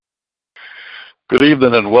Good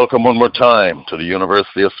evening and welcome one more time to the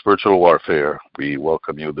University of Spiritual Warfare. We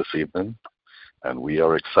welcome you this evening and we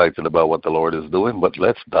are excited about what the Lord is doing, but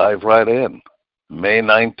let's dive right in. May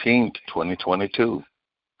 19th, 2022.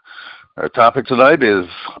 Our topic tonight is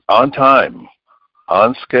on time,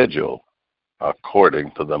 on schedule,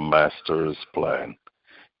 according to the Master's plan.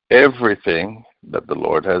 Everything that the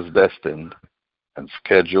Lord has destined and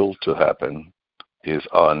scheduled to happen is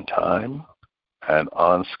on time and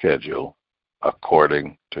on schedule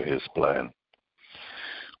according to his plan.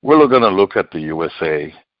 We're going to look at the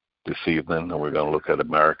USA this evening, and we're going to look at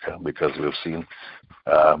America because we've seen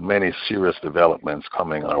many serious developments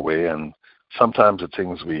coming our way, and sometimes the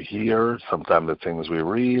things we hear, sometimes the things we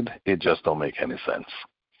read, it just don't make any sense.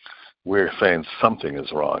 We're saying something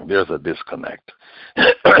is wrong. There's a disconnect.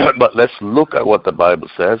 But let's look at what the Bible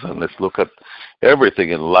says, and let's look at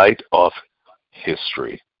everything in light of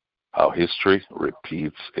history, how history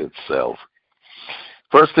repeats itself.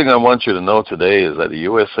 First thing I want you to know today is that the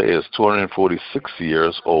USA is 246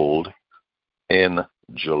 years old in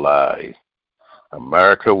July.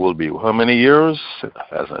 America will be how many years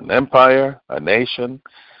as an empire, a nation?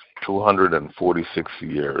 246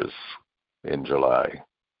 years in July.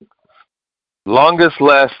 Longest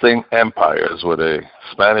lasting empires were the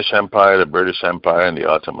Spanish Empire, the British Empire, and the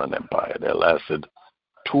Ottoman Empire. They lasted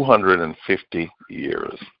 250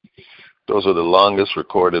 years. Those are the longest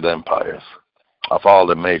recorded empires. Of all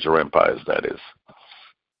the major empires, that is.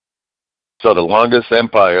 So the longest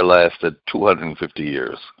empire lasted 250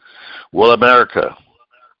 years. Will America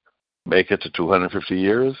make it to 250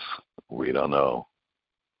 years? We don't know.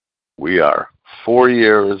 We are 4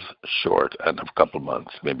 years short and a couple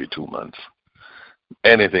months, maybe 2 months.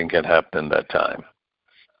 Anything can happen in that time.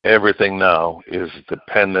 Everything now is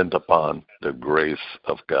dependent upon the grace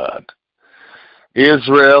of God.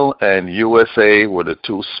 Israel and USA were the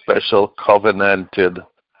two special covenanted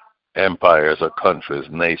empires or countries,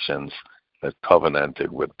 nations that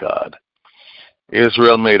covenanted with God.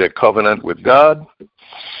 Israel made a covenant with God,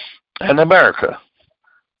 and America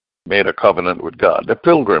made a covenant with God. The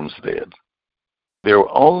Pilgrims did. There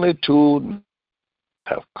were only two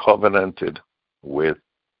have covenanted with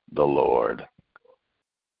the Lord.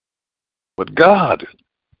 But God,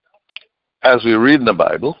 as we read in the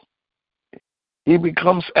Bible, he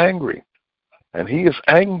becomes angry, and he is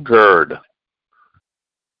angered.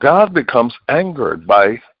 God becomes angered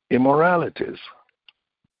by immoralities.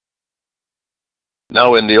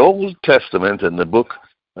 Now, in the Old Testament, in the book,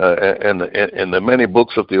 in the many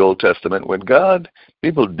books of the Old Testament, when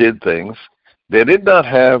people did things, they did not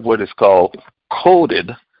have what is called coded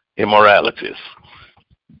immoralities,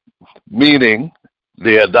 meaning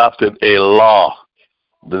they adopted a law.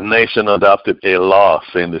 The nation adopted a law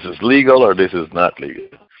saying this is legal or this is not legal.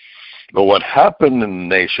 But what happened in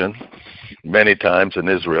the nation, many times in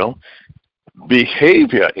Israel,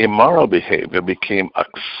 immoral behavior became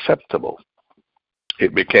acceptable.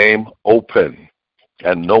 It became open,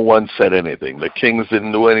 and no one said anything. The kings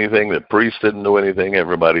didn't do anything. The priests didn't do anything.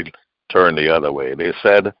 Everybody turned the other way. They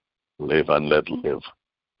said, live and let live.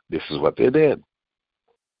 This is what they did.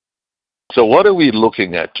 So what are we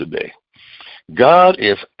looking at today? God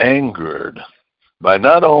is angered by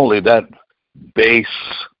not only that base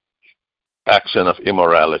action of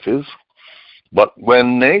immoralities, but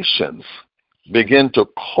when nations begin to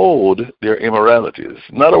code their immoralities.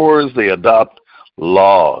 In other words, they adopt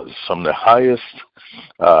laws from the highest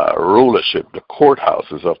rulership, the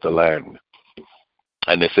courthouses of the land.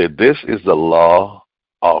 And they say, this is the law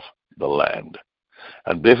of the land.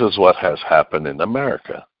 And this is what has happened in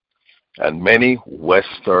America and many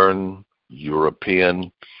Western European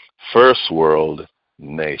first world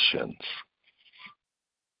nations.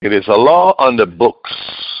 It is a law on the books,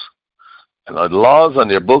 and the laws on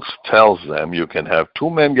their books tells them you can have two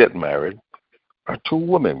men get married or two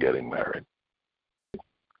women getting married.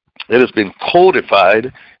 It has been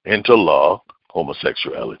codified into law,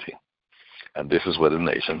 homosexuality, and this is where the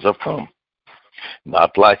nations have come.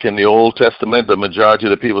 Not like in the Old Testament, the majority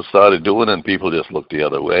of the people started doing it and people just looked the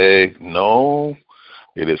other way. No.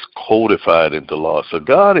 It is codified into law. So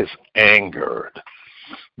God is angered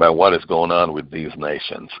by what is going on with these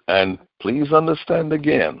nations. And please understand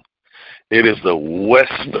again, it is the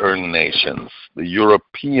Western nations, the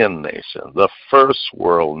European nations, the first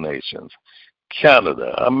world nations,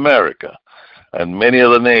 Canada, America, and many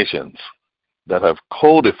other nations that have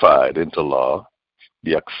codified into law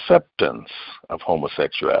the acceptance of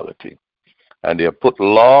homosexuality. And they have put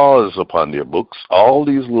laws upon their books, all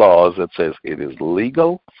these laws that says it is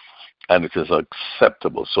legal and it is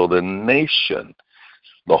acceptable. So the nation,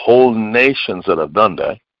 the whole nations that have done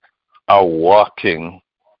that, are walking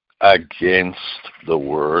against the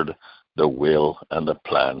word, the will, and the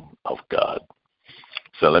plan of God.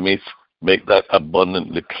 So let me make that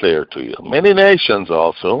abundantly clear to you. Many nations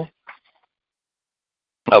also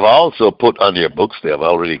have also put on their books, they have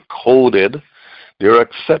already coded their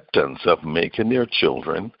acceptance of making their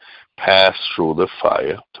children pass through the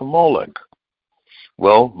fire to Moloch.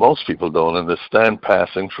 Well, most people don't understand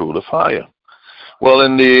passing through the fire. Well,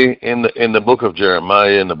 in the book of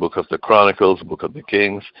Jeremiah, in the book of the Chronicles, the book of the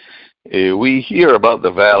Kings, we hear about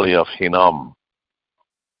the valley of Hinnom.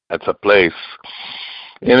 That's a place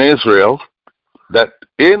in Israel that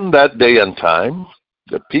in that day and time,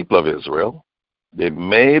 the people of Israel, they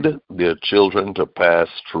made their children to pass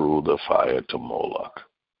through the fire to Moloch.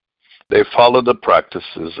 They followed the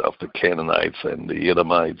practices of the Canaanites and the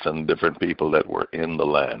Edomites and different people that were in the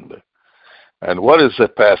land. And what is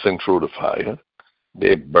it passing through the fire?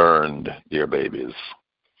 They burned their babies.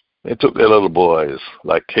 They took their little boys,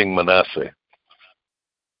 like King Manasseh.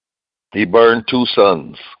 He burned 2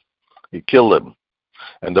 sons. He killed them.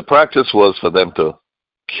 And the practice was for them to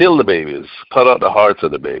kill the babies, cut out the hearts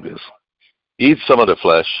of the babies, eat some of the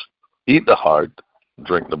flesh, eat the heart,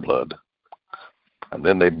 drink the blood. And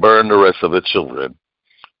then they burned the rest of the children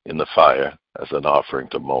in the fire as an offering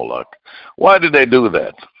to Moloch. Why did they do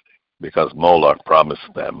that? Because Moloch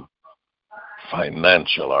promised them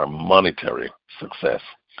financial or monetary success.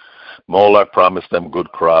 Moloch promised them good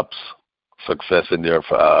crops, success in their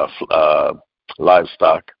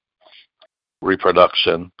livestock,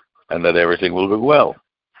 reproduction, and that everything will be well.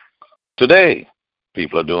 Today,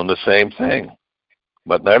 people are doing the same thing,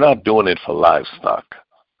 but they're not doing it for livestock,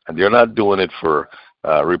 and they're not doing it for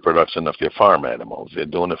reproduction of their farm animals. They're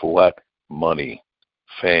doing it for what? Money,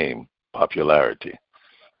 fame, popularity,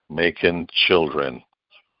 making children,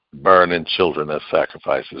 burning children as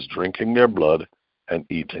sacrifices, drinking their blood and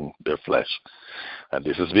eating their flesh. And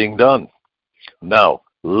this is being done. Now,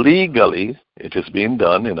 legally, it is being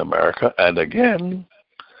done in America and again,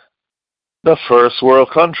 the first world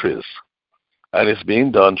countries. And it's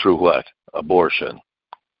being done through what? Abortion.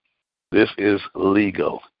 This is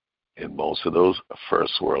legal in most of those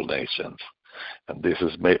first world nations. And this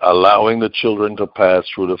is allowing the children to pass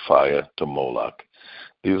through the fire to Moloch.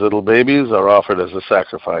 These little babies are offered as a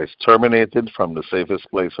sacrifice, terminated from the safest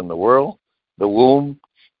place in the world, the womb,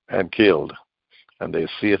 and killed. And they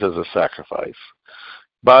see it as a sacrifice.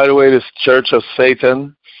 By the way, this Church of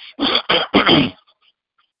Satan, the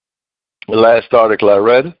last article I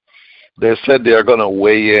read, they said they are going to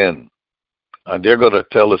weigh in. And they're going to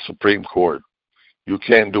tell the Supreme Court, you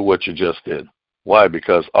can't do what you just did. Why?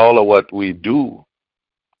 Because all of what we do,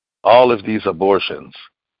 all of these abortions,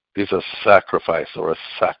 is a sacrifice or a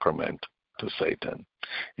sacrament to Satan.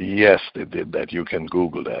 Yes, they did that. You can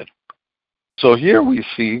Google that. So here we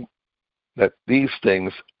see that these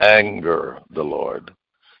things anger the Lord.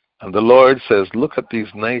 And the Lord says, look at these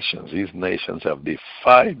nations. These nations have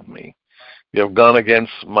defied me. You have gone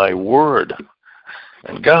against my word.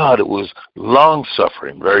 And God was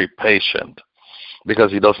long-suffering, very patient,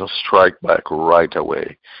 because he doesn't strike back right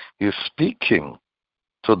away. He's speaking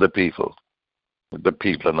to the people, but the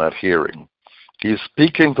people are not hearing. He's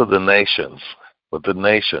speaking to the nations, but the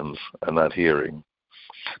nations are not hearing.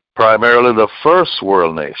 Primarily the first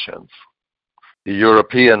world nations, the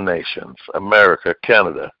European nations, America,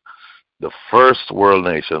 Canada, the first world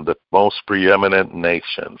nation, the most preeminent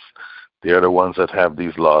nations, they are the ones that have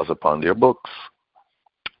these laws upon their books.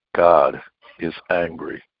 God is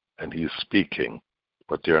angry, and he's speaking,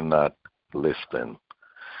 but they're not listening.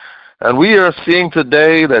 And we are seeing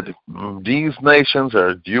today that these nations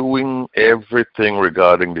are doing everything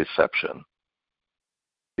regarding deception.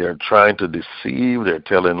 They're trying to deceive, they're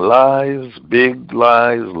telling lies, big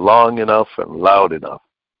lies, long enough and loud enough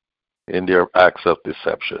in their acts of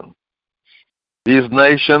deception. These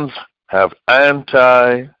nations have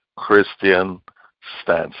anti-Christian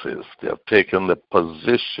stances. They have taken the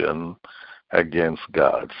position against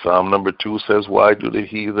God. Psalm number 2 says, why do the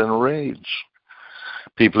heathen rage?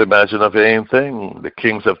 People imagine a vain thing. The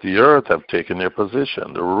kings of the earth have taken their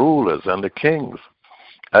position, the rulers and the kings,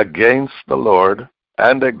 against the Lord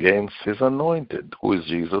and against his anointed, who is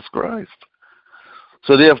Jesus Christ.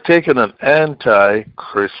 So they have taken an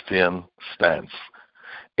anti-Christian stance,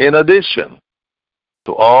 in addition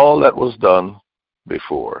to all that was done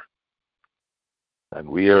before. And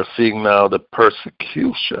we are seeing now the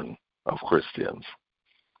persecution of Christians.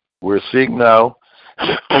 We're seeing now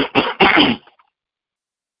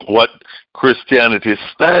what Christianity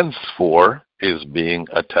stands for is being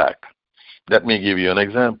attacked. Let me give you an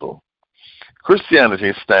example.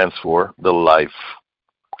 Christianity stands for the life,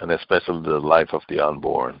 and especially the life of the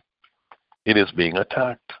unborn. It is being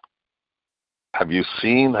attacked.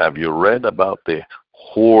 Have you read about the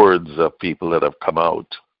hordes of people that have come out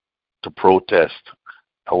to protest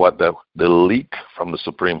what the leak from the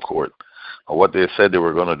Supreme Court, or what they said they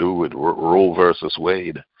were going to do with Roe versus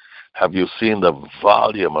Wade? Have you seen the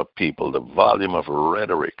volume of people, the volume of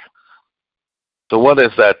rhetoric? So what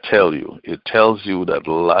does that tell you? It tells you that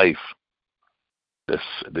life,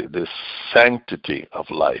 the sanctity of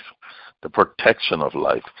life, the protection of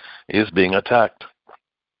life is being attacked.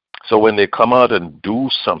 So when they come out and do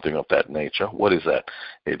something of that nature, what is that?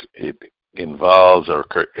 It involves or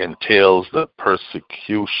entails the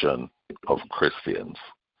persecution of Christians.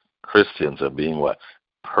 Christians are being what?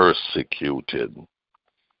 Persecuted.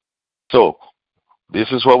 So this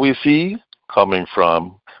is what we see coming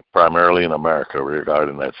from primarily in America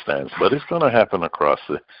regarding that stance. But it's going to happen across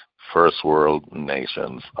the first world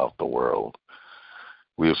nations of the world.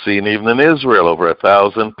 We've seen even in Israel over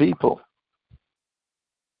 1,000 people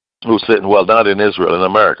who said, well, not in Israel, in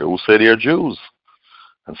America, who say they're Jews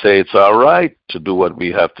and say it's all right to do what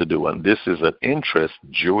we have to do. And this is an interest,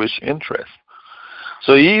 Jewish interest.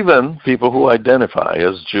 So even people who identify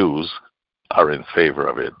as Jews are in favor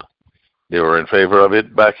of it. They were in favor of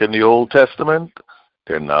it back in the Old Testament.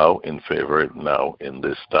 They're now in favor of it now in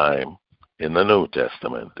this time in the New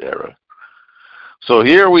Testament era. So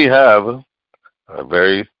here we have a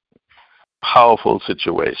very powerful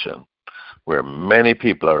situation where many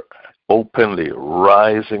people are openly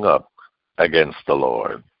rising up against the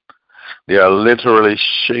Lord. They are literally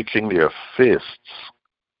shaking their fists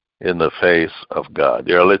in the face of God.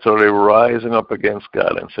 They are literally rising up against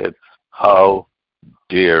God and said, how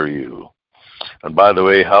dare you? And by the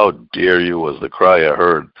way, how dare you was the cry I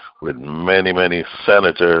heard with many, many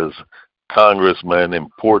senators, congressmen,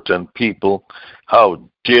 important people. How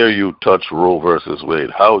dare you touch Roe versus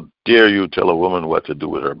Wade? How dare you tell a woman what to do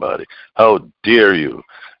with her body? How dare you?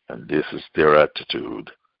 And this is their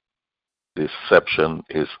attitude. Deception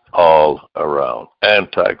is all around.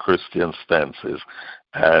 Anti-Christian stances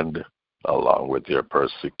and along with their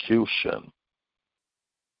persecution.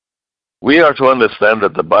 We are to understand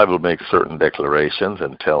that the Bible makes certain declarations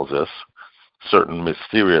and tells us certain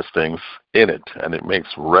mysterious things in it, and it makes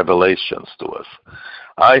revelations to us.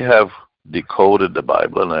 I have decoded the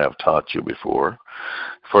Bible, and I have taught you before.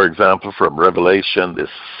 For example, from Revelation, the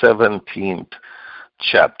 17th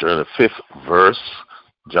chapter, the 5th verse,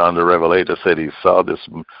 John the Revelator said he saw this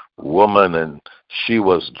woman, and she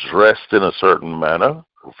was dressed in a certain manner,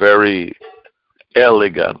 very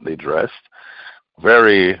elegantly dressed,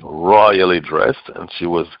 very royally dressed, and she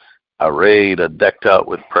was arrayed and decked out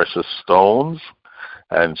with precious stones,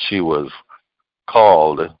 and she was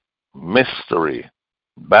called Mystery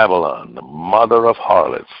Babylon, the mother of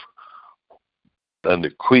harlots and the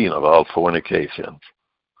queen of all fornications.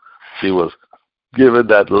 She was given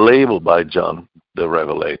that label by John the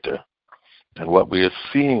Revelator. And what we are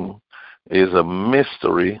seeing is a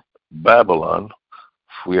mystery Babylon.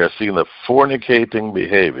 We are seeing the fornicating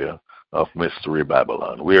behavior of Mystery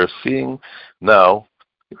Babylon. We are seeing now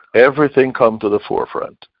everything come to the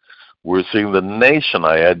forefront. We're seeing the nation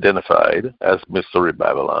I identified as Mystery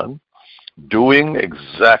Babylon doing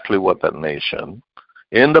exactly what that nation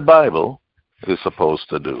in the Bible is supposed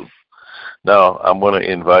to do. Now, I'm going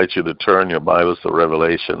to invite you to turn your Bibles to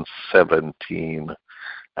Revelation 17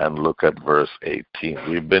 and look at verse 18.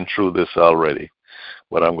 We've been through this already,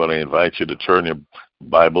 but I'm going to invite you to turn your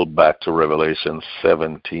Bible back to Revelation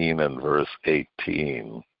 17 and verse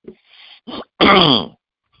 18.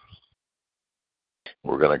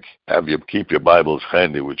 We're going to have you keep your Bibles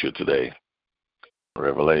handy with you today.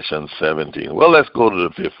 Revelation 17. Well, let's go to the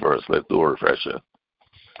 5th verse. Let's do a refresher.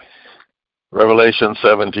 Revelation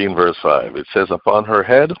 17, verse 5. It says, upon her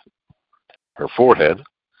head, her forehead,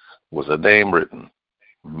 was a name written,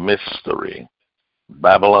 Mystery,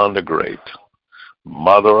 Babylon the Great,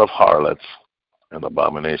 mother of harlots and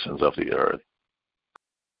abominations of the earth.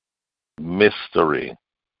 Mystery,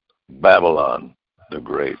 Babylon the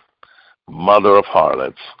Great, mother of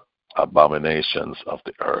harlots, abominations of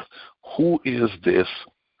the earth. Who is this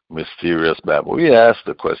mysterious Babylon? We asked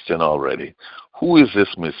the question already. Who is this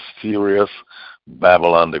mysterious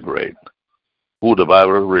Babylon the Great, who the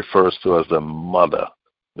Bible refers to as the mother,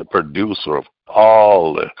 the producer of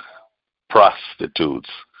all the prostitutes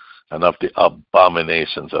and of the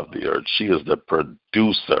abominations of the earth? She is the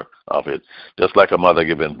producer of it. Just like a mother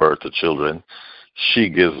giving birth to children, she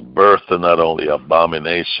gives birth to not only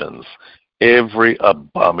abominations, every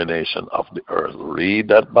abomination of the earth. Read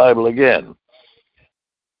that Bible again.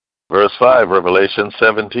 Verse 5, Revelation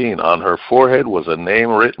 17. On her forehead was a name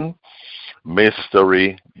written,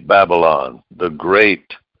 Mystery Babylon, the Great,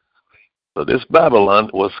 So this Babylon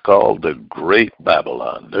was called the Great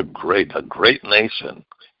Babylon, a great nation,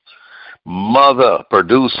 mother,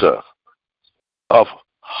 producer of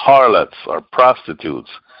harlots or prostitutes,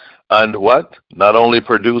 and what? Not only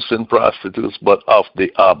producing prostitutes, but of the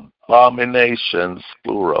abominations,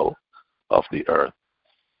 plural, of the earth.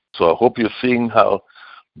 So I hope you're seeing how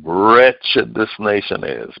wretched this nation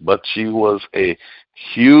is. But she was a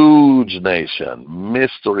huge nation,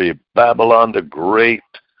 mystery, Babylon the Great,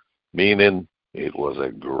 meaning it was a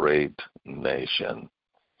great nation.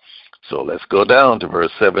 So let's go down to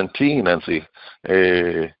verse 17 and see,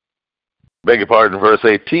 beg your pardon, verse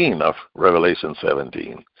 18 of Revelation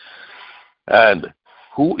 17. And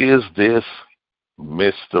who is this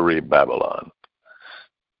mystery Babylon?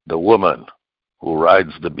 The woman who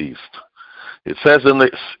rides the beast. It says in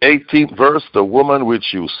the 18th verse, the woman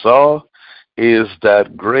which you saw is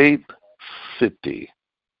that great city,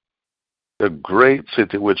 the great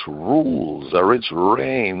city which rules or which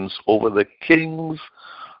reigns over the kings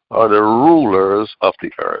or the rulers of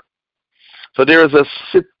the earth. So there is a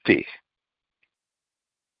city.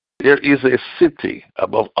 There is a city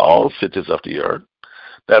above all cities of the earth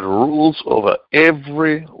that rules over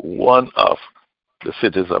every one of the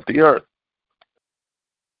cities of the earth.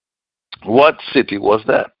 What city was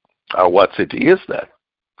that? Or what city is that?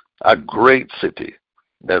 A great city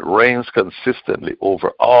that reigns consistently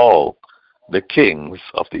over all the kings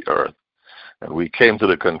of the earth. And we came to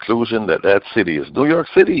the conclusion that that city is New York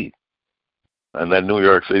City. And that New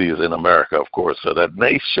York City is in America, of course. So that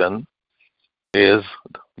nation is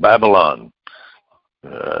Babylon.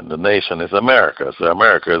 The nation is America. So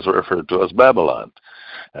America is referred to as Babylon.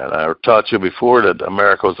 And I taught you before that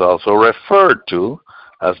America is also referred to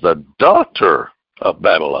as the daughter of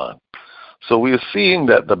Babylon. So we're seeing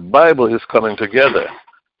that the Bible is coming together.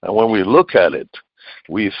 And when we look at it,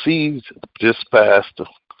 we see this past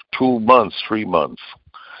 2 months, 3 months,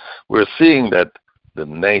 we're seeing that the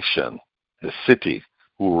nation, the city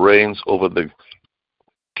who reigns over the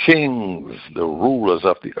kings, the rulers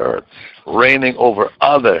of the earth, reigning over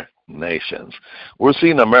other nations. We're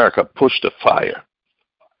seeing America push the fire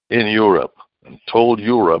in Europe and told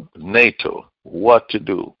Europe, NATO, what to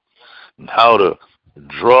do and how to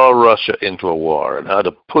draw Russia into a war and how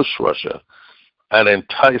to push Russia and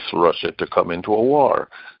entice Russia to come into a war.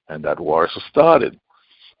 And that war has started.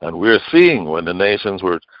 And we're seeing when the nations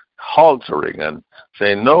were haltering and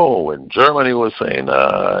saying no, when Germany was saying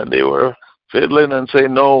they were fiddling and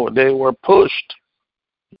saying no, they were pushed.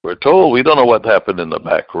 We're told, we don't know what happened in the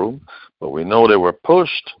back room, but we know they were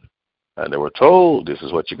pushed and they were told this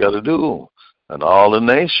is what you got to do. And all the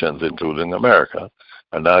nations, including America,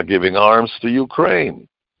 are now giving arms to Ukraine.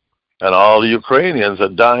 And all the Ukrainians are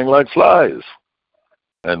dying like flies.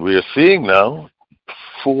 And we are seeing now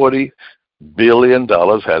 $40 billion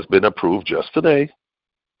has been approved just today.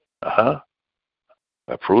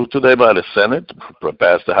 Approved today by the Senate,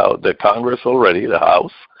 passed the Congress already, the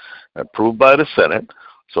House, approved by the Senate.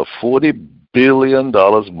 So $40 billion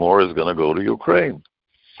more is going to go to Ukraine,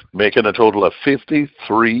 making a total of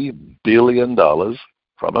 $53 billion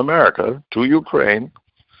from America to Ukraine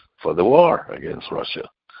for the war against Russia.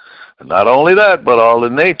 And not only that, but all the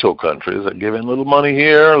NATO countries are giving a little money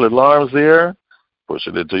here, little arms there,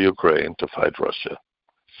 pushing it to Ukraine to fight Russia.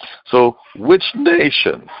 So which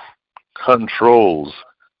nation controls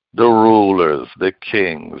the rulers, the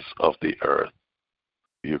kings of the earth?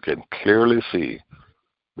 You can clearly see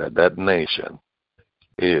that that nation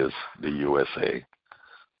is the USA.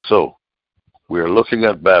 So we are looking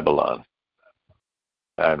at Babylon,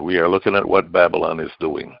 and we are looking at what Babylon is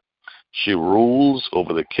doing. She rules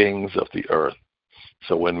over the kings of the earth.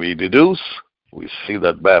 So when we deduce, we see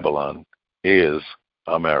that Babylon is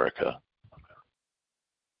America.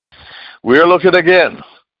 We are looking again.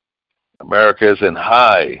 America is in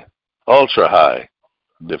high, ultra high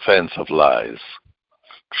defense of lies.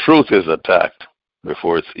 Truth is attacked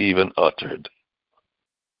before it's even uttered.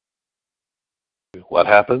 What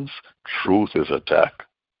happens? Truth is attacked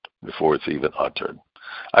before it's even uttered.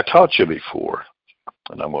 I taught you before,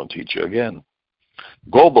 and I'm going to teach you again.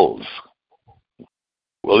 Goebbels,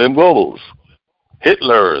 William Goebbels,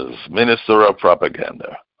 Hitler's minister of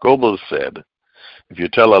propaganda. Goebbels said, if you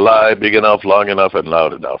tell a lie big enough, long enough, and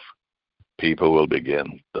loud enough, people will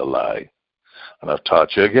begin the lie. And I've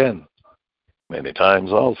taught you again, many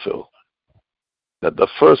times also, that the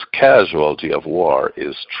first casualty of war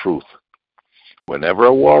is truth. Whenever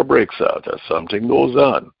a war breaks out or something goes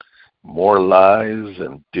on, more lies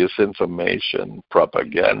and disinformation,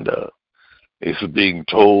 propaganda is being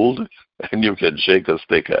told, and you can shake a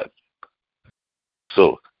stick at.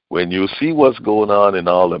 So when you see what's going on in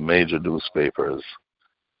all the major newspapers,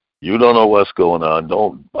 You don't know what's going on.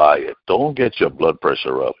 Don't buy it. Don't get your blood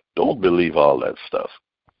pressure up. Don't believe all that stuff.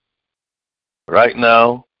 Right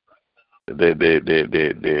now, they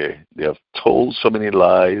have told so many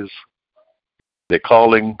lies. They're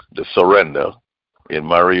calling the surrender in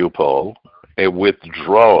Mariupol a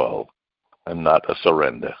withdrawal and not a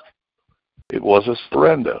surrender. It was a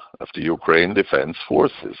surrender of the Ukraine Defense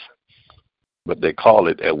Forces, but they call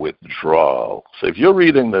it a withdrawal. So if you're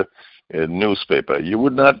reading the newspaper, you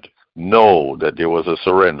would not know that there was a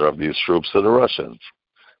surrender of these troops to the Russians.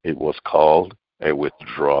 It was called a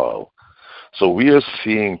withdrawal. So we are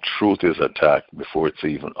seeing truth is attacked before it's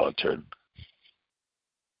even uttered.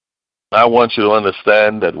 I want you to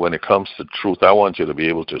understand that when it comes to truth, I want you to be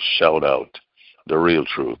able to shout out the real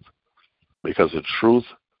truth, because the truth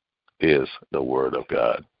is the Word of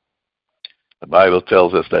God. The Bible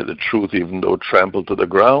tells us that the truth, even though trampled to the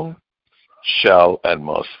ground, shall and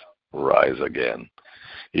must rise again.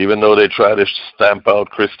 Even though they try to stamp out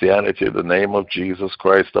Christianity, the name of Jesus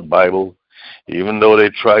Christ, the Bible, even though they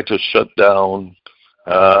try to shut down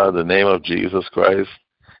the name of Jesus Christ,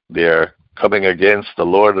 they're coming against the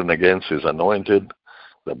Lord and against His anointed.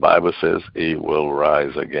 The Bible says He will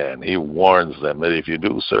rise again. He warns them that if you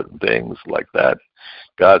do certain things like that,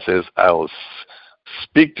 God says, I will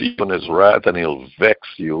speak to you in His wrath, and He'll vex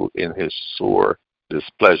you in His sore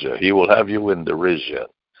displeasure. He will have you in derision.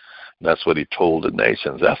 That's what He told the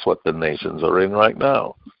nations. That's what the nations are in right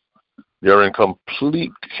now. They're in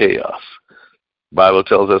complete chaos. The Bible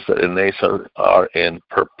tells us that the nations are in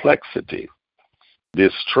perplexity,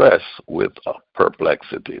 distress with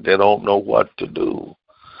perplexity. They don't know what to do.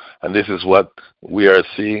 And this is what we are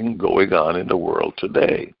seeing going on in the world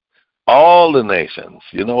today. All the nations,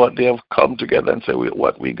 you know what, they have come together and said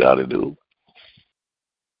what we got to do,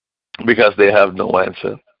 because they have no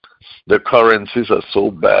answer. The currencies are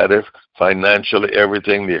so bad, if financially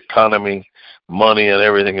everything, the economy, money and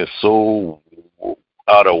everything is so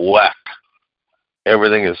out of whack.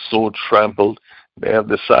 Everything is so trampled. They have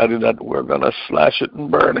decided that we're going to slash it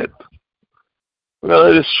and burn it. We're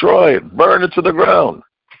going to destroy it, burn it to the ground.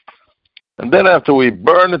 And then after we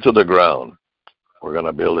burn it to the ground, we're going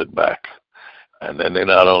to build it back. And then they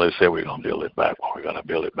not only say we're going to build it back, but we're going to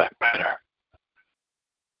build it back better.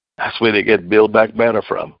 That's where they get build back better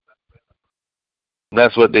from. And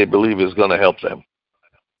that's what they believe is going to help them.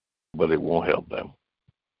 But it won't help them.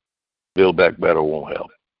 Build back better won't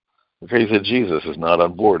help. Okay, he said Jesus is not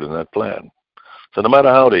on board in that plan. So no matter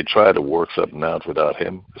how they try to work something out without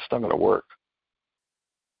Him, it's not going to work.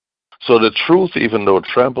 So the truth, even though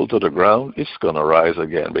trampled to the ground, it's going to rise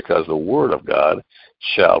again, because the Word of God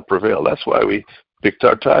shall prevail. That's why we picked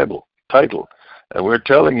our title. And we're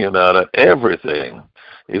telling you now that everything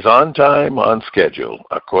is on time, on schedule,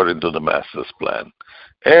 according to the Master's plan.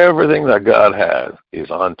 Everything that God has is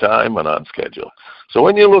on time and on schedule. So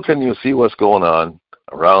when you look and you see what's going on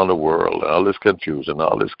around the world, and all this confusion,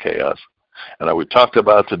 all this chaos, and we talked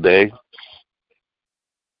about today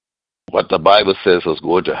what the Bible says is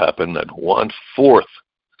going to happen, that 1/4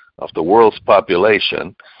 of the world's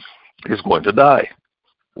population is going to die.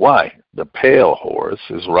 Why? The pale horse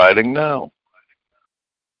is riding now.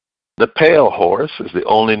 The pale horse is the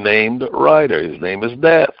only named rider. His name is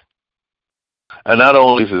death. And not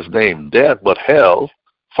only is his name death, but hell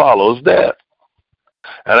follows death.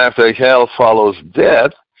 And after hell follows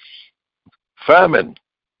death, famine,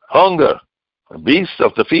 hunger, beasts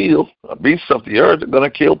of the field, beasts of the earth are going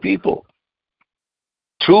to kill people.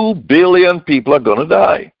 2 billion people are going to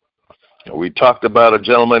die. We talked about a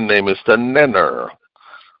gentleman named Mr. Nenner.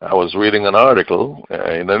 I was reading an article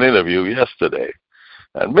in an interview yesterday.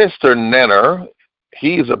 And Mr. Nenner,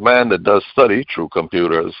 he's a man that does study through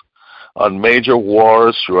computers on major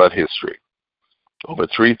wars throughout history. Over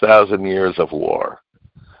 3,000 years of war.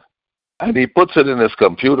 And he puts it in his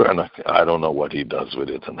computer, and I don't know what he does with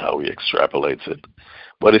it and how he extrapolates it.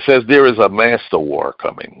 But he says there is a master war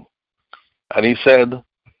coming. And he said,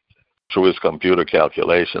 through his computer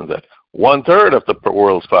calculations, that 1/3 of the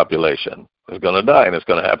world's population is going to die, and it's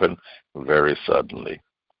going to happen very suddenly.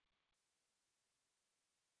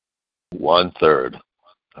 1/3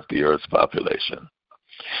 of the earth's population.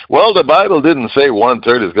 Well, the Bible didn't say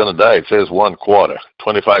 1/3 is going to die. It says 1/4,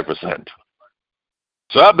 25%.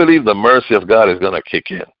 So I believe the mercy of God is going to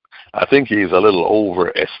kick in. I think he's a little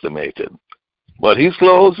overestimated. But he's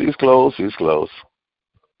close, he's close, he's close.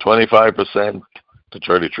 25% to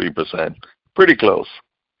 33%. Pretty close.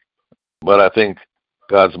 But I think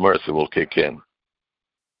God's mercy will kick in.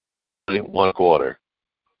 1/4.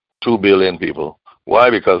 2 billion people. Why?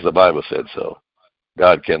 Because the Bible said so.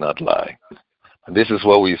 God cannot lie. And this is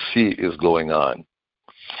what we see is going on.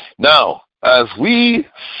 Now, as we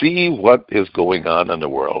see what is going on in the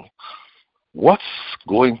world, what's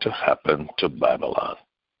going to happen to Babylon?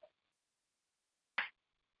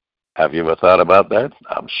 Have you ever thought about that?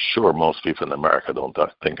 I'm sure most people in America don't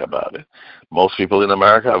think about it. Most people in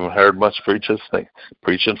America haven't heard much preachers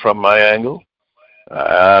preaching from my angle.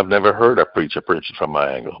 I've never heard a preacher preaching from my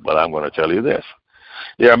angle, but I'm going to tell you this.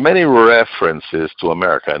 There are many references to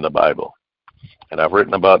America in the Bible, and I've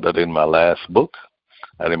written about that in my last book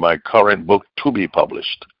and in my current book to be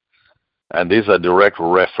published. And these are direct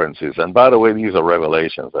references. And by the way, these are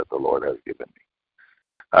revelations that the Lord has given me.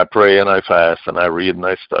 I pray and I fast and I read and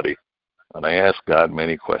I study and I ask God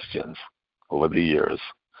many questions over the years.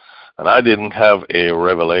 And I didn't have a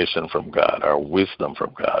revelation from God or wisdom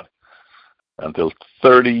from God until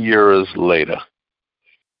 30 years later,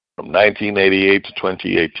 from 1988 to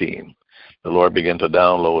 2018. The Lord began to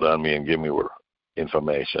download on me and give me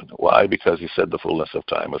information. Why? Because He said the fullness of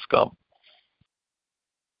time has come.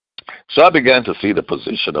 So I began to see the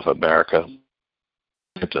position of America,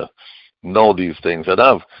 to know these things. And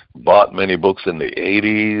I've bought many books in the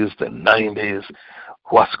 80s, the 90s,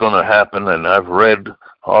 what's going to happen. And I've read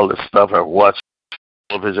all this stuff. I've watched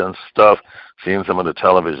television stuff, seen some of the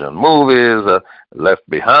television movies, Left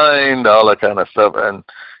Behind, all that kind of stuff. And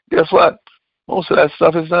guess what? Most of that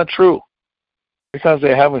stuff is not true because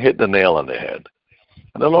they haven't hit the nail on the head.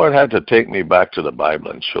 And the Lord had to take me back to the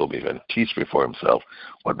Bible and show me and teach me for Himself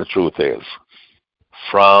what the truth is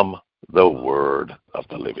from the Word of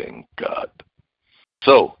the living God.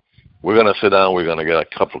 So we're going to sit down. We're going to get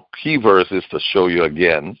a couple key verses to show you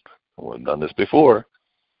again, we've done this before,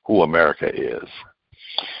 who America is.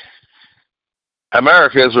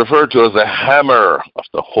 America is referred to as the hammer of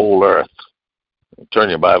the whole earth. Turn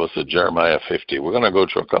your Bibles to Jeremiah 50. We're going to go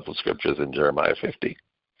through a couple scriptures in Jeremiah 50.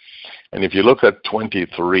 And if you look at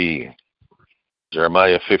 23,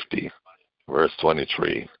 Jeremiah 50, verse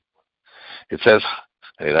 23, it says,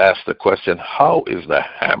 it asks the question, how is the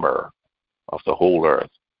hammer of the whole earth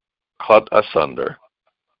cut asunder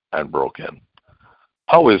and broken?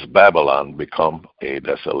 How is Babylon become a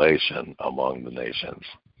desolation among the nations?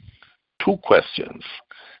 Two questions,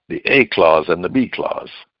 the A clause and the B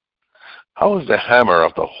clause. How is the hammer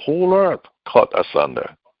of the whole earth cut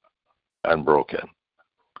asunder and broken?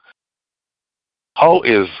 How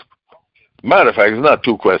is, matter of fact, it's not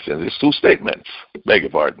two questions, it's two statements. Beg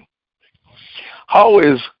your pardon. How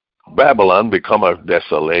is Babylon become a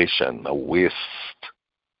desolation, a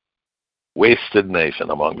wasted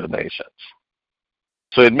nation among the nations?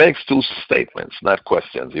 So it makes two statements, not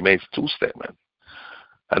questions. It makes two statements.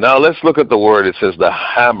 And now let's look at the word. It says the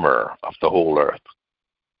hammer of the whole earth,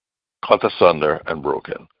 cut asunder and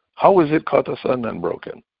broken. How is it cut asunder and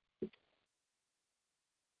broken?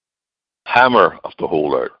 Hammer of the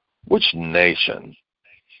whole earth. Which nation?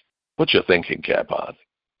 Put your thinking cap on.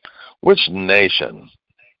 Which nation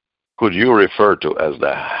could you refer to as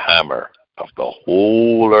the hammer of the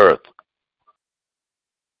whole earth?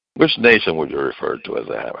 Which nation would you refer to as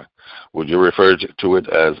a hammer? Would you refer to it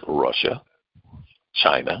as Russia,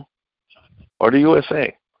 China, or the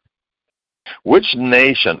USA? Which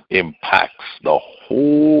nation impacts the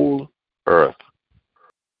whole earth?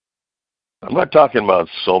 I'm not talking about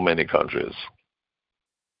so many countries,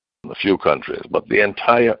 a few countries, but the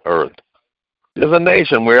entire earth. There's a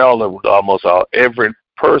nation where almost every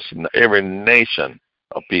person, every nation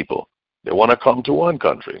of people, they want to come to one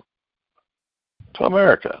country, to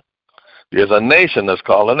America. There's a nation that's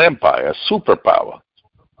called an empire, a superpower.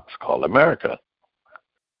 It's called America.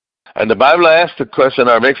 And the Bible asks the question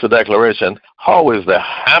or makes the declaration, how is the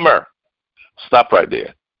hammer? Stop right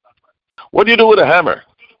there. What do you do with a hammer?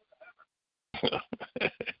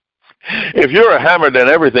 If you're a hammer, then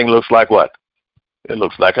everything looks like what? It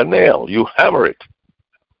looks like a nail. You hammer it.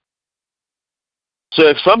 So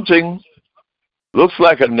if something looks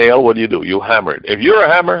like a nail, what do? You hammer it. If you're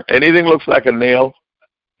a hammer, anything looks like a nail,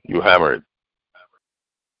 you hammer it.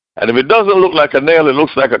 And if it doesn't look like a nail, it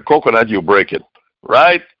looks like a coconut, you break it.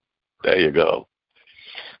 Right? There you go.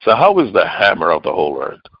 So how is the hammer of the whole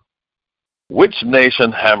earth? Which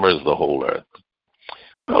nation hammers the whole earth?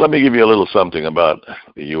 Well, let me give you a little something about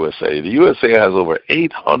the USA. The USA has over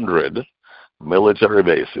 800 military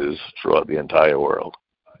bases throughout the entire world.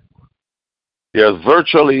 There's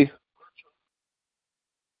virtually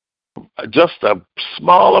just a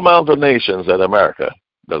small amount of nations that America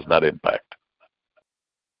does not impact.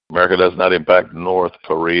 America does not impact North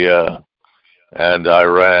Korea and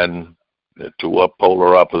Iran, the two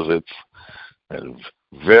polar opposites, and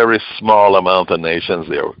very small amount of nations.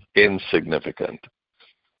 They're insignificant.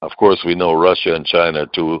 Of course, we know Russia and China are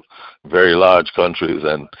two very large countries,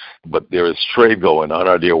 but there is trade going on,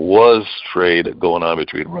 or there was trade going on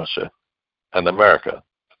between Russia and America.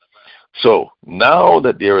 So now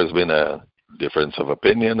that there has been a difference of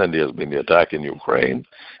opinion and there's been the attack in Ukraine,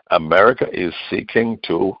 America is seeking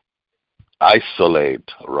to isolate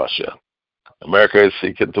Russia. America is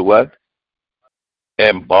seeking to what?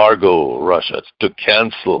 Embargo Russia, to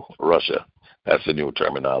cancel Russia. That's the new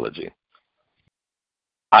terminology.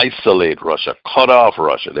 Isolate Russia, cut off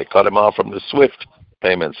Russia. They cut them off from the SWIFT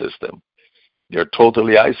payment system. They're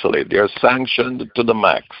totally isolated. They're sanctioned to the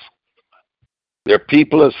max. Their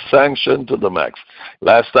people are sanctioned to the max.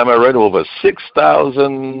 Last time I read, over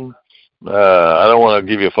 6,000, I don't want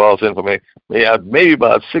to give you false information, maybe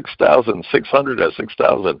about 6,600 or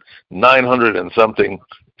 6,900 and something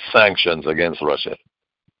sanctions against Russia.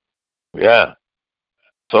 Yeah.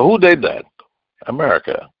 So who did that?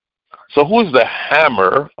 America. So who's the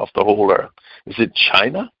hammer of the whole earth? Is it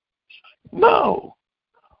China? No.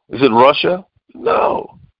 Is it Russia?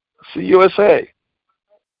 No. It's the USA.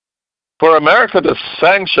 For America to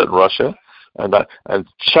sanction Russia, and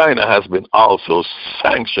China has been also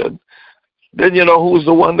sanctioned, then you know who's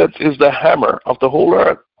the one that is the hammer of the whole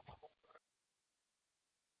earth?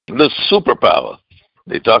 The superpower.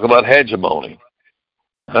 They talk about hegemony.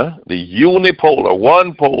 The unipolar,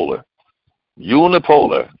 one-polar,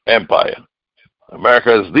 unipolar empire.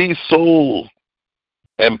 America is the sole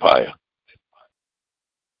empire.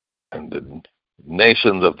 And the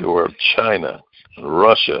nations of the world, China,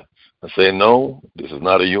 Russia, say, no, this is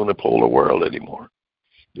not a unipolar world anymore.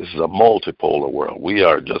 This is a multipolar world. We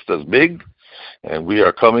are just as big, and we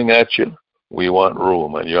are coming at you. We want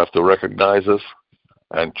room, and you have to recognize us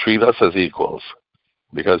and treat us as equals,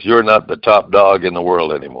 because you're not the top dog in the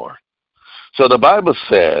world anymore. So the Bible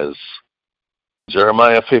says,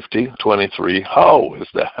 Jeremiah 50:23, how is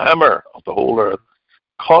the hammer of the whole earth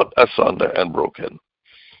cut asunder and broken?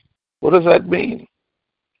 What does that mean?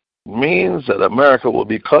 It means that America will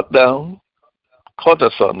be cut down, cut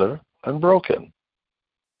asunder, and broken.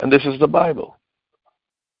 And this is the Bible.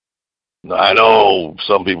 Now, I know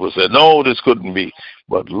some people say, no, this couldn't be.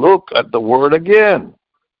 But look at the word again.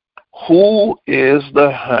 Who is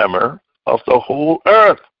the hammer of the whole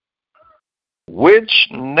earth? Which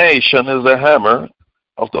nation is the hammer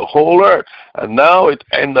of the whole earth? And now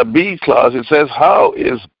in the B clause it says, how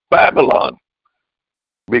is Babylon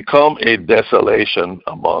become a desolation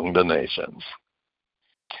among the nations?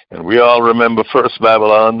 And we all remember first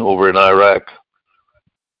Babylon over in Iraq.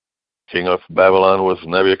 King of Babylon was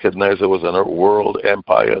Nebuchadnezzar, was a world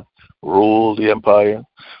empire, ruled the empire.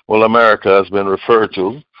 Well, America has been referred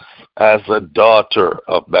to as the daughter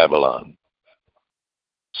of Babylon.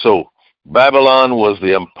 So Babylon was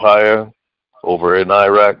the empire over in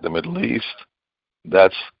Iraq, the Middle East.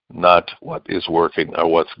 That's not what is working or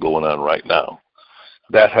what's going on right now.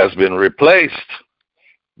 That has been replaced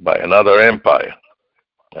by another empire.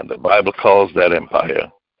 And the Bible calls that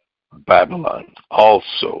empire Babylon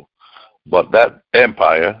also. But that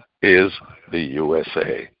empire is the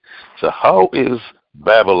USA. So how is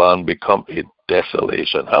Babylon become a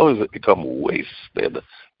desolation? How has it become wasted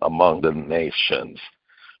among the nations?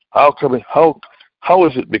 How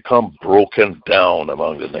has it become broken down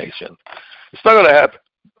among the nations? It's not going to happen.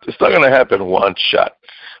 It's not going to happen one shot.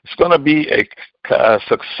 It's going to be a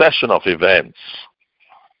succession of events.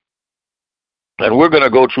 And we're going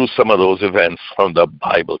to go through some of those events from the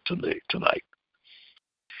Bible tonight.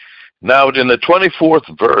 Now, in the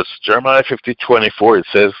 24th verse, Jeremiah 50:24, it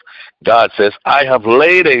says, God says, I have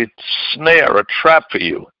laid a snare, a trap for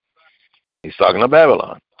you. He's talking to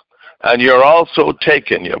Babylon. And you're also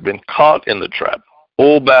taken, you've been caught in the trap,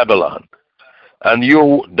 O Babylon. And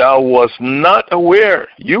thou wast not aware.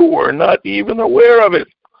 You were not even aware of it.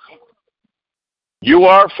 You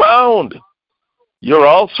are found. You're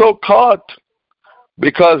also caught,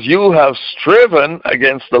 because you have striven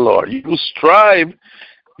against the Lord. You strive,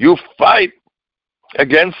 you fight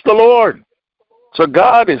against the Lord. So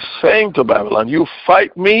God is saying to Babylon, you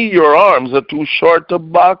fight me, your arms are too short to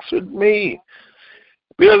box with me.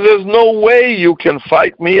 Because there's no way you can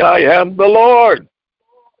fight me. I am the Lord.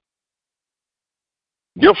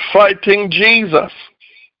 You're fighting Jesus.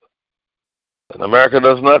 And America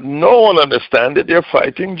does not know and understand that they're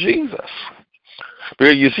fighting Jesus.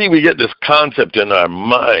 Because you see, we get this concept in our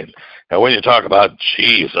mind. And when you talk about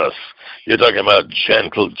Jesus, you're talking about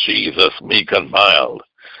gentle Jesus, meek and mild.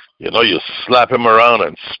 You know, you slap him around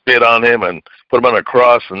and spit on him and put him on a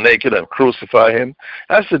cross naked and crucify him.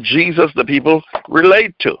 That's the Jesus that people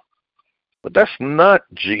relate to. But that's not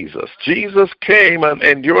Jesus. Jesus came and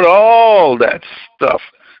endured all that stuff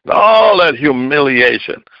all that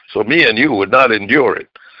humiliation. So me and you would not endure it.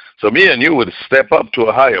 So me and you would step up to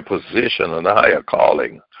a higher position and a higher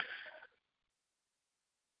calling.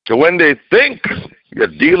 So when they think you're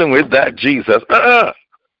dealing with that Jesus,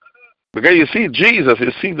 because you see Jesus,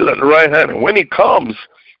 you see that at the right hand, and when he comes,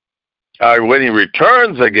 when he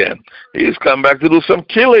returns again, he's come back to do some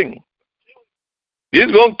killing.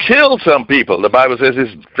 He's going to kill some people. The Bible says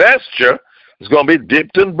his vesture is going to be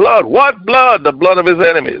dipped in blood. What blood? The blood of his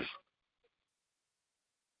enemies.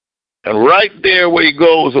 And right there where he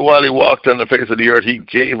goes, while he walked on the face of the earth, he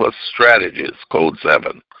gave us strategies, Code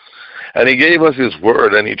 7. And he gave us his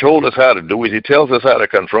word, and he told us how to do it. He tells us how to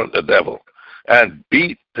confront the devil and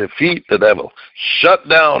defeat the devil, shut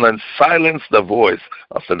down and silence the voice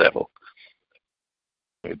of the devil.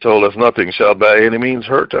 He told us nothing shall by any means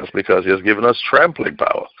hurt us, because he has given us trampling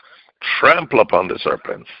power. Trample upon the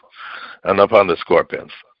serpents and upon the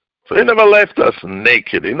scorpions. So he never left us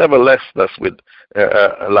naked. He never left us with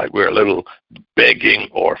like we're little begging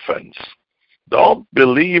orphans. Don't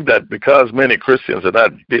believe that because many Christians are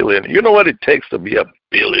not billionaires. You know what it takes to be a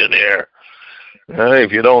billionaire?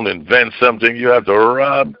 If you don't invent something, you have to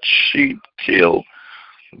rob, cheat, kill,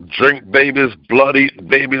 drink babies' blood, eat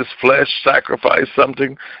babies' flesh, sacrifice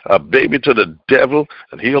something, a baby to the devil,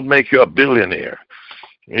 and he'll make you a billionaire.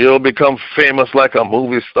 You'll become famous like a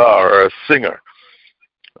movie star or a singer.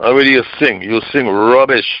 How will you sing? You sing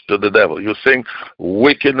rubbish to the devil. You sing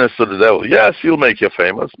wickedness to the devil. Yes, you'll make you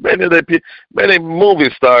famous. Many movie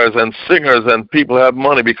stars and singers and people have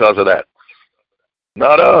money because of that.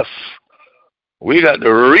 Not us. We got the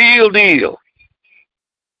real deal.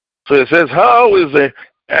 So it says, how is the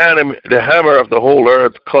hammer of the whole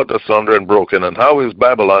earth cut asunder and broken, and how is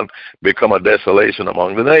Babylon become a desolation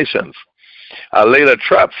among the nations? I laid a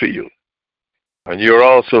trap for you, and you're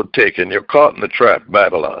also taken. You're caught in the trap,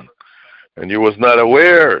 Babylon. And you was not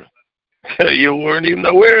aware. You weren't even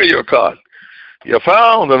aware you're caught. You're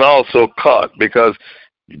found and also caught because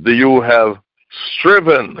you have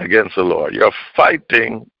striven against the Lord. You're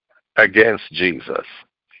fighting against Jesus.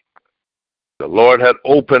 The Lord had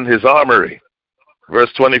opened his armory.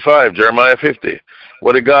 Verse 25, Jeremiah 50.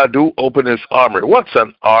 What did God do? Open his armory. What's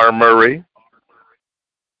an armory?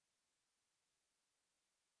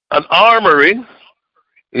 An armory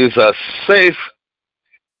is a safe,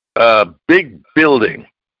 big building,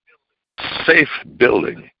 safe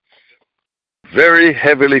building, very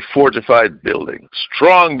heavily fortified building,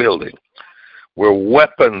 strong building, where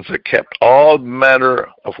weapons are kept. All manner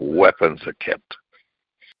of weapons are kept.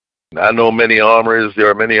 I know many armories. There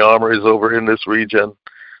are many armories over in this region.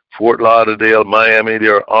 Fort Lauderdale, Miami,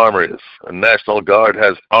 there are armories. The National Guard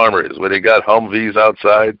has armories where they got Humvees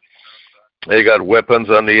outside. They got weapons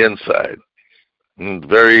on the inside.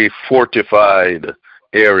 Very fortified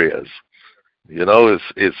areas. You know,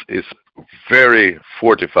 it's very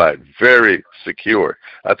fortified, very secure.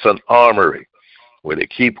 That's an armory where they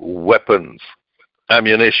keep weapons,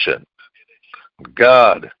 ammunition.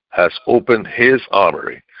 God has opened his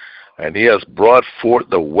armory, and he has brought forth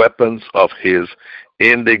the weapons of his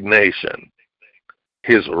indignation,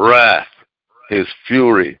 his wrath, his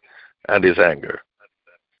fury, and his anger.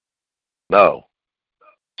 Now,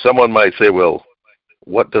 someone might say, well,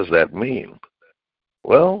 what does that mean?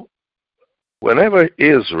 Well, whenever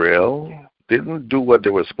Israel didn't do what they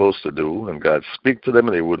were supposed to do, and God spoke to them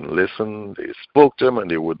and they wouldn't listen, they spoke to them and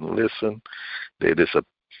they wouldn't listen, they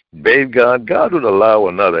disobeyed God, God would allow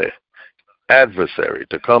another adversary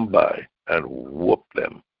to come by and whoop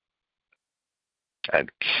them and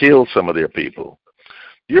kill some of their people.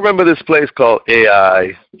 You remember this place called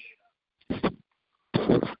Ai?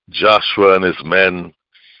 Joshua and his men.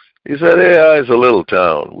 He said, Ai is a little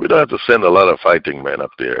town. We don't have to send a lot of fighting men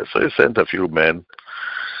up there. So he sent a few men.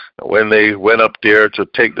 When they went up there to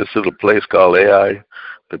take this little place called Ai,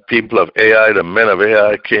 the people of Ai, the men of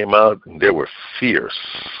Ai came out, and they were fierce.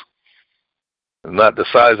 Not the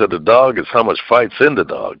size of the dog, it's how much fight's in the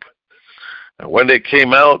dog. And when they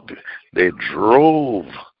came out, they drove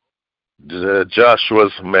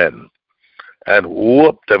Joshua's men and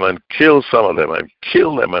whooped them and killed some of them and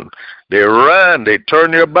killed them. And they ran. They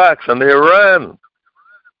turned their backs and they ran.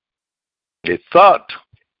 They thought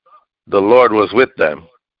the Lord was with them.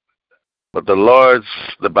 But the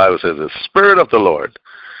Bible says, the Spirit of the Lord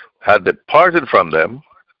had departed from them,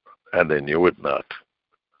 and they knew it not.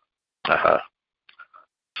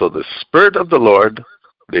 So the Spirit of the Lord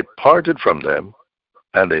departed from them,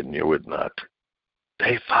 and they knew it not.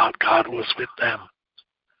 They thought God was with them.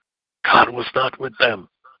 God was not with them.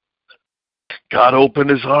 God opened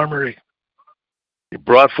his armory. He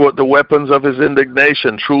brought forth the weapons of his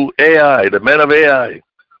indignation through Ai, the men of Ai.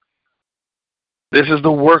 This is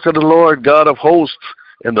the work of the Lord God of hosts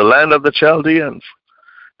in the land of the Chaldeans.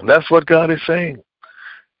 And that's what God is saying.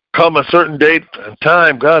 Come a certain date and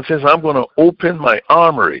time, God says, I'm going to open my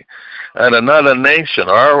armory and another nation,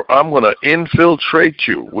 or I'm going to infiltrate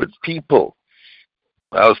you with people.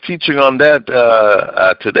 I was teaching on that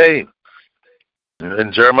today.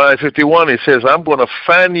 In Jeremiah 51, he says, I'm going to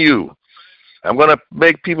fan you. I'm going to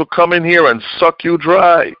make people come in here and suck you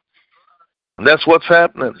dry. And that's what's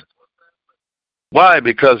happening. Why?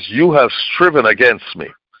 Because you have striven against me.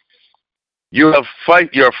 You're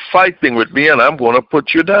fighting with me, and I'm going to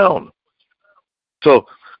put you down. So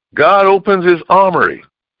God opens his armory,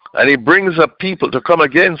 and he brings up people to come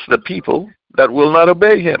against the people that will not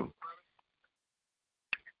obey him.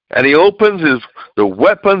 And he opens the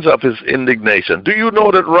weapons of his indignation. Do you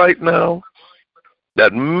know that right now,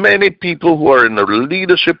 that many people who are in the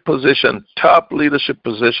leadership position, top leadership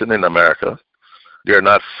position in America, they're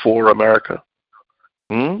not for America?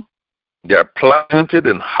 They're planted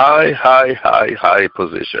in high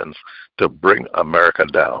positions to bring America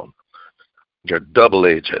down. They're double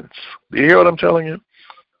agents. Do you hear what I'm telling you?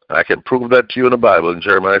 I can prove that to you in the Bible in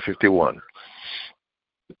Jeremiah 51.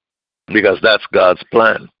 Because that's God's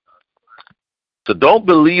plan. So don't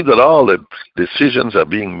believe that all the decisions are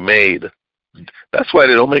being made. That's why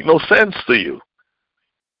they don't make no sense to you.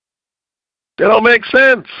 They don't make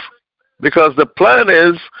sense. Because the plan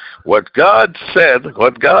is what God said,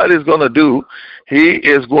 what God is going to do, he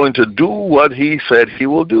is going to do what he said he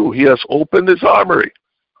will do. He has opened his armory.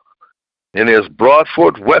 And he has brought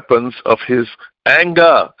forth weapons of his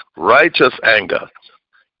anger, righteous anger.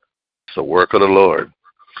 It's the work of the Lord.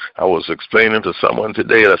 I was explaining to someone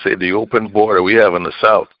today, I said the open border we have in the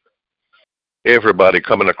South, everybody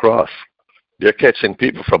coming across. They're catching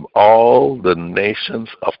people from all the nations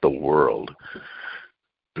of the world.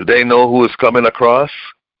 Do they know who is coming across?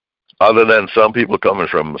 Other than some people coming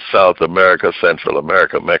from South America, Central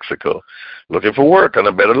America, Mexico, looking for work and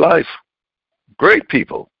a better life. Great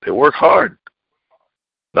people. They work hard.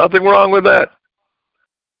 Nothing wrong with that.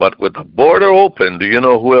 But with the border open, do you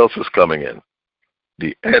know who else is coming in?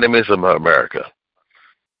 The enemies of America.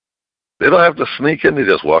 They don't have to sneak in. They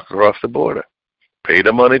just walk across the border. Pay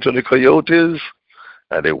the money to the coyotes,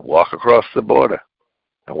 and they walk across the border.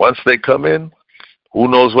 And once they come in, who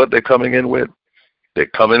knows what they're coming in with? They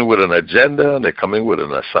come in with an agenda, and they come in with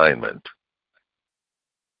an assignment.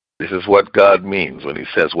 This is what God means when he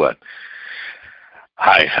says what?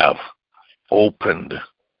 I have opened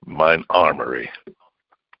mine armory.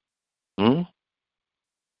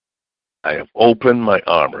 I have opened my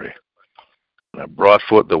armory, and I brought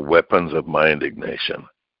forth the weapons of my indignation.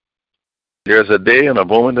 There's a day and a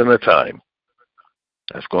moment and a time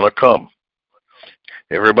that's going to come.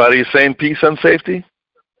 Everybody is saying peace and safety.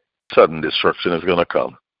 Sudden destruction is going to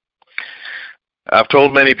come. I've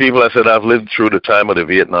told many people, I said, I've lived through the time of the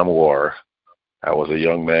Vietnam War. I was a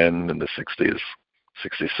young man in the 60s,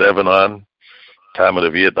 67 on, time of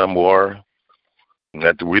the Vietnam War.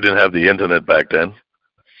 We didn't have the internet back then.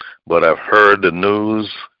 But I've heard the news,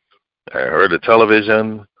 I heard the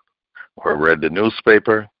television, or read the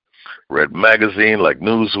newspaper, read magazine like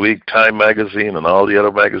Newsweek, Time Magazine, and all the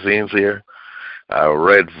other magazines here. I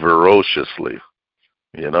read ferociously,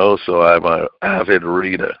 so I'm an avid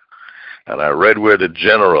reader. And I read where the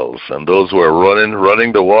generals and those who are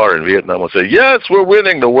running the war in Vietnam would say, yes, we're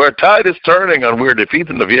winning, the war tide is turning, and we're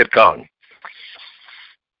defeating the Viet Cong.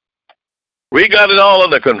 We got it all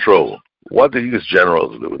under control. What did these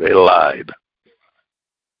generals do? They lied.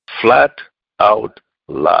 Flat out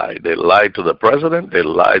lied. They lied to the president. They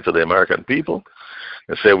lied to the American people.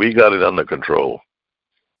 They said, we got it under control.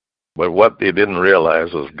 But what they didn't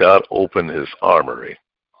realize was God opened his armory.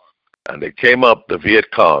 And they came up, the Viet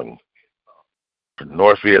Cong,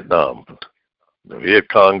 North Vietnam. The Viet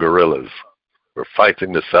Cong guerrillas were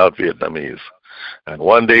fighting the South Vietnamese. And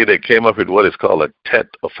one day they came up with what is called a Tet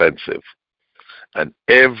Offensive. And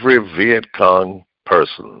every Viet Cong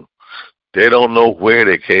person, they don't know where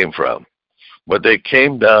they came from, but they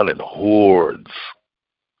came down in hordes.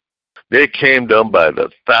 They came down by the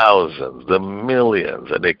thousands, the millions,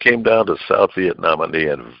 and they came down to South Vietnam, and they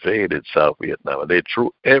invaded South Vietnam, and they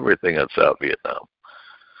threw everything at South Vietnam.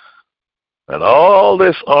 And all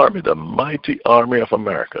this army, the mighty army of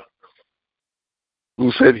America,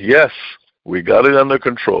 who said, yes, we got it under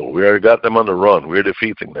control. We already got them on the run. We're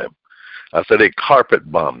defeating them. I said they carpet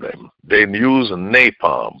bombed them. They used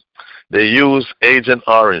napalm. They used Agent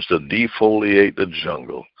Orange to defoliate the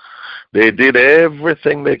jungle. They did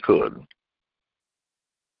everything they could.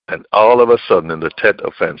 And all of a sudden in the Tet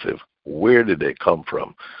Offensive, where did they come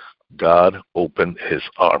from? God opened his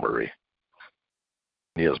armory.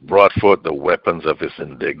 He has brought forth the weapons of his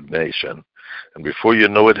indignation. And before you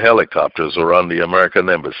know it, helicopters were on the American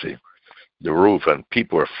embassy, the roof, and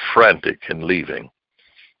people were frantic in leaving.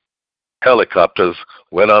 Helicopters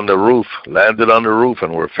went on the roof, landed on the roof,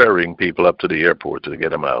 and were ferrying people up to the airport to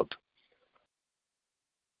get them out.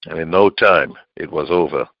 And in no time, it was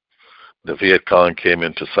over. The Viet Cong came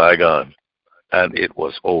into Saigon, and it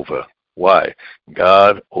was over. Why?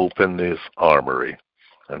 God opened his armory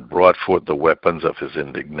and brought forth the weapons of his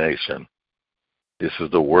indignation. This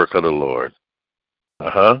is the work of the Lord.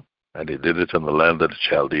 And he did it in the land of the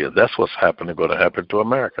Chaldeans. That's what's going to happen to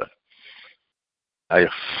America. I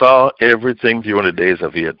saw everything during the days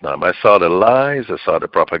of Vietnam. I saw the lies, I saw the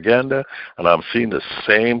propaganda, and I'm seeing the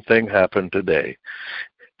same thing happen today.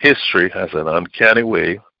 History has an uncanny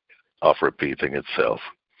way of repeating itself.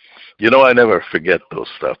 You know, I never forget those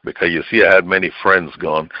stuff because you see, I had many friends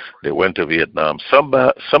gone. They went to Vietnam. Some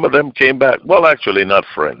of them came back. Well, actually, not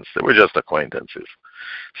friends. They were just acquaintances.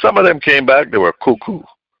 Some of them came back. They were cuckoo,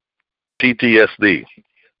 PTSD.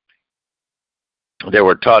 They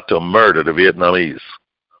were taught to murder the Vietnamese.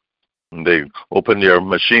 They opened their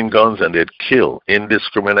machine guns and they'd kill,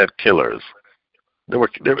 indiscriminate killers. They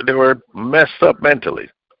were messed up mentally.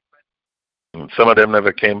 And some of them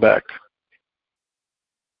never came back.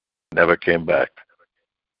 Never came back.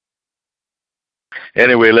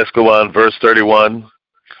 Anyway, let's go on. Verse 31.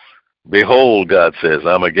 Behold, God says,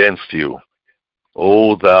 I'm against you,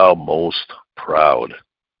 O thou most proud,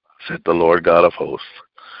 said the Lord God of hosts.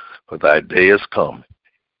 For thy day is come,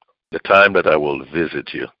 the time that I will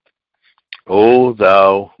visit you. O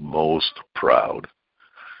thou most proud.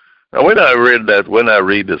 Now, when I read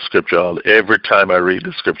the scripture, every time I read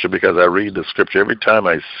the scripture, because I read the scripture every time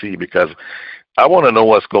I see, because I want to know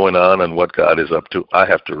what's going on and what God is up to, I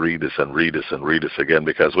have to read this and read this and read this again,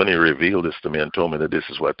 because when he revealed this to me and told me that this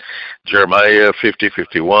is what Jeremiah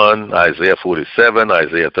 50:51, Isaiah 47,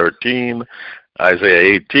 Isaiah 13,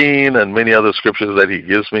 Isaiah 18, and many other scriptures that he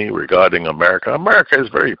gives me regarding America. America is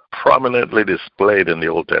very prominently displayed in the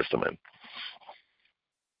Old Testament.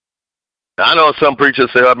 I know some preachers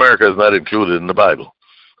say America is not included in the Bible,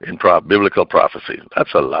 in biblical prophecy.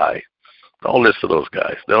 That's a lie. Don't listen to those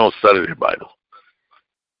guys. They don't study the Bible.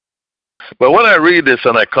 But when I read this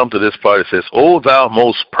and I come to this part, it says, O thou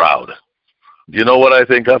most proud. Do you know what I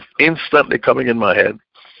think of? Instantly coming in my head.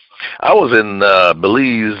 I was in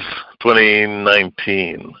Belize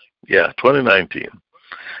 2019. Yeah, 2019.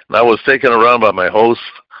 And I was taken around by my host,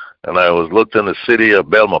 and I looked in the city of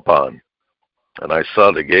Belmopan, and I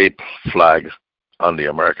saw the gay flag on the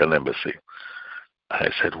American embassy. I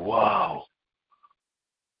said, wow,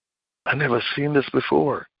 I never seen this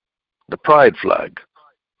before. The pride flag.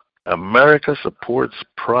 America supports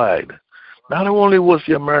pride. Not only was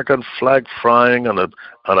the American flag flying on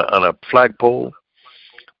a flagpole,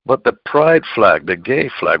 but the pride flag, the gay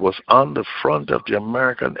flag, was on the front of the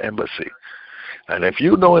American embassy. And if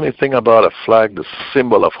you know anything about a flag, the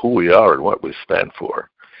symbol of who we are and what we stand for,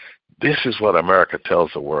 this is what America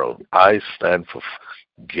tells the world. I stand for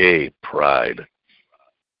gay pride.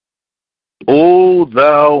 O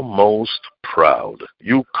thou most proud.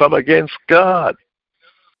 You come against God.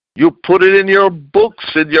 You put it in your books,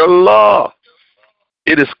 in your law.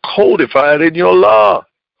 It is codified in your law.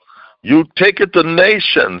 You take it to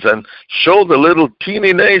nations and show the little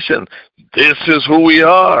teeny nation, this is who we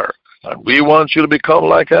are, and we want you to become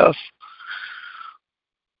like us.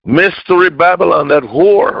 Mystery Babylon, that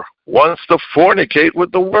whore, wants to fornicate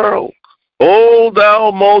with the world. O thou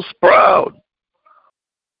most proud.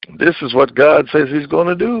 This is what God says he's going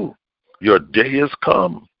to do. Your day has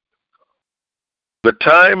come. The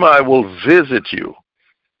time I will visit you.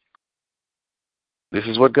 This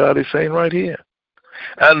is what God is saying right here.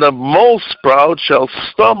 And the most proud shall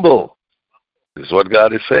stumble. This is what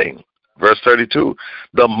God is saying. Verse 32,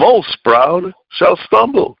 the most proud shall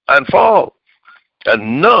stumble and fall,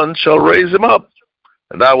 and none shall raise him up.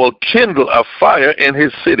 And I will kindle a fire in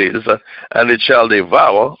his cities, and it shall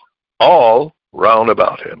devour all round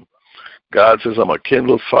about him. God says, I'm going to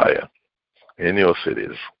kindle fire in your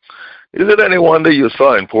cities. Is it any wonder you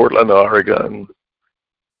saw in Portland, Oregon,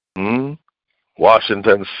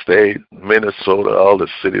 Washington State, Minnesota, all the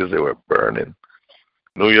cities, they were burning.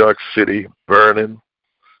 New York City, burning.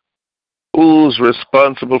 Who's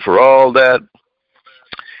responsible for all that?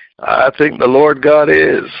 I think the Lord God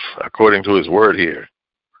is, according to his word here.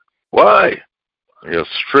 Why? You're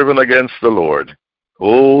striven against the Lord.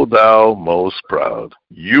 O thou most proud.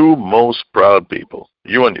 You most proud people.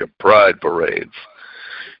 You and your pride parades.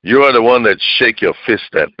 You are the one that shake your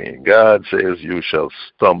fist at me. God says you shall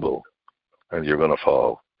stumble and you're going to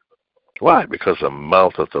fall. Why? Because the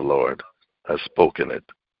mouth of the Lord has spoken it.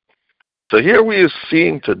 So here we are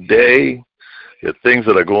seeing today the things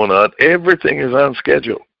that are going on. Everything is on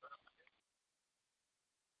schedule.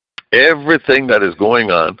 Everything that is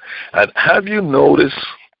going on. And have you noticed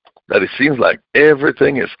that it seems like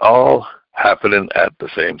everything is all happening at the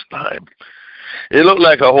same time? It looked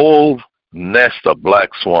like a whole nest of black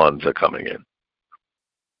swans are coming in.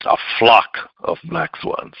 A flock of black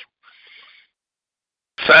swans.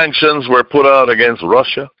 Sanctions were put out against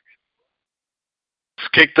Russia.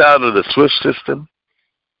 Kicked out of the SWIFT system.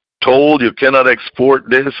 Told you cannot export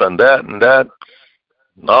this and that and that.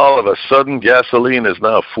 And all of a sudden, gasoline is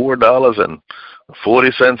now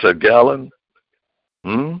 $4.40 a gallon.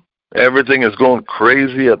 Everything is going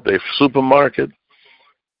crazy at the supermarket.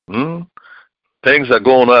 Things are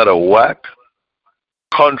going out of whack.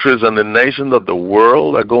 Countries and the nations of the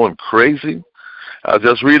world are going crazy. I was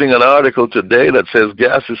just reading an article today that says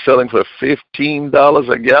gas is selling for $15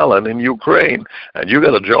 a gallon in Ukraine, and you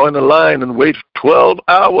got to join the line and wait 12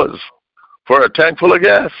 hours for a tank full of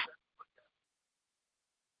gas.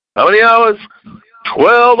 How many hours?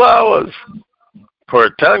 12 hours for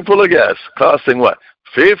a tank full of gas, costing what?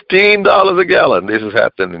 $15 a gallon. This is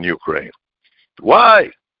happening in Ukraine.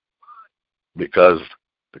 Why? Because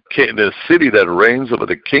the city that reigns over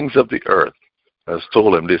the kings of the earth has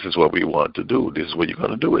told him, this is what we want to do. This is what you're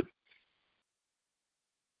going to do it.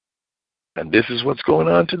 And this is what's going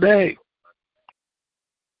on today.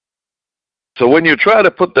 So when you try to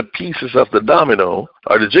put the pieces of the domino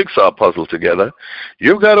or the jigsaw puzzle together,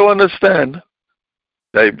 you've got to understand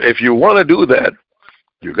that if you want to do that,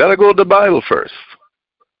 you've got to go to the Bible first.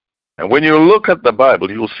 And when you look at the Bible,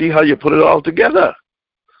 you'll see how you put it all together.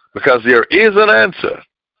 Because there is an answer.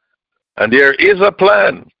 And there is a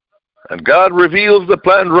plan. And God reveals the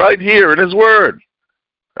plan right here in His Word.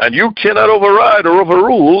 And you cannot override or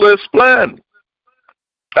overrule this plan.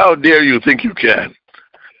 How dare you think you can?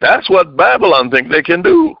 That's what Babylon think they can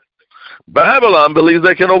do. Babylon believes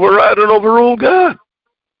they can override and overrule God.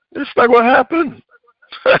 It's not what happened.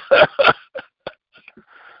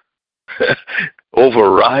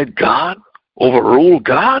 Override God? Overrule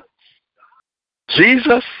God?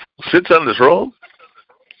 Jesus sits on the throne?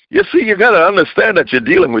 You see, you got to understand that you're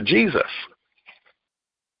dealing with Jesus.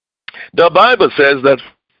 The Bible says that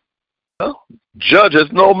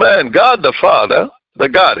judges no man. God the Father, the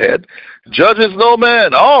Godhead, judges no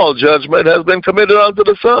man. All judgment has been committed unto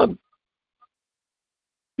the Son.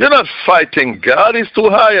 You're not fighting God. He's too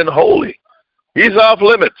high and holy. He's off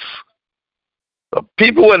limits. The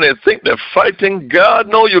people, when they think they're fighting God,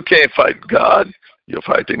 no, you can't fight God. You're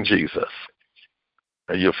fighting Jesus.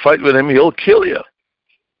 And you fight with Him, He'll kill you.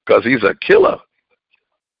 Because He's a killer.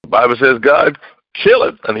 The Bible says God kill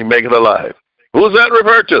it and He make it alive. Who's that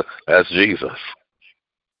referred to? That's Jesus.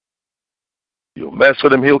 You mess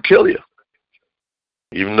with Him, He'll kill you.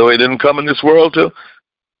 Even though He didn't come in this world He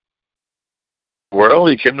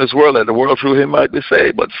came in this world that the world through Him might be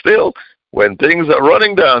saved. But still, when things are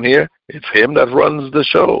running down here, it's Him that runs the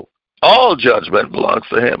show. All judgment belongs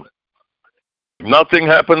to Him. Nothing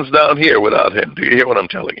happens down here without Him. Do you hear what I'm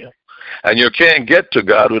telling you? And you can't get to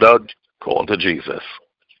God without going to Jesus.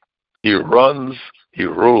 He runs, He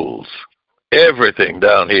rules everything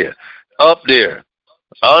down here, up there,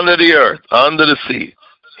 under the earth, under the sea.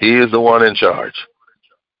 He is the one in charge.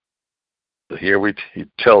 So here He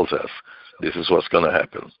tells us this is what's going to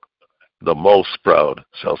happen. The most proud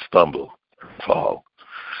shall stumble and fall.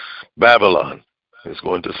 Babylon is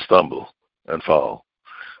going to stumble and fall.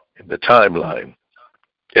 In the timeline,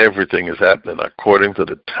 everything is happening according to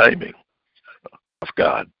the timing of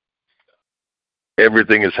God.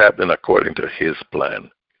 Everything is happening according to His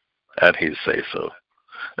plan and His say-so.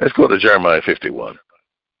 Let's go to Jeremiah 51.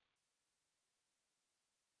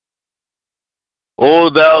 O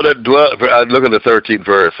thou that dwell, look at the 13th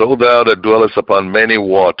verse. O thou that dwellest upon many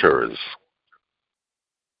waters,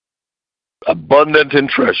 abundant in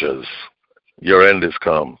treasures, your end is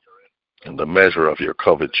come, and the measure of your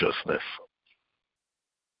covetousness.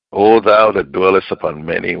 O thou that dwellest upon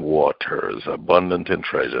many waters, abundant in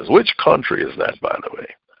treasures. Which country is that, by the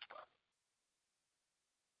way?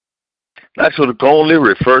 That's what it only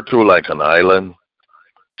referred to like an island,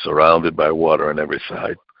 surrounded by water on every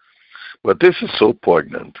side. But this is so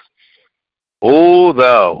poignant. O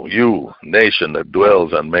thou, you nation that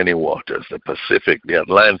dwells on many waters, the Pacific, the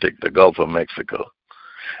Atlantic, the Gulf of Mexico,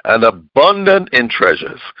 and abundant in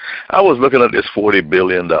treasures. I was looking at this $40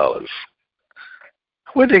 billion.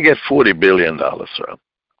 Where did they get $40 billion from?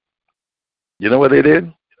 You know what they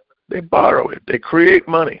did? They borrow it. They create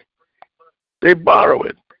money. They borrow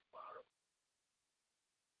it.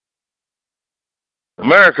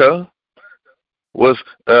 America was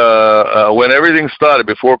when everything started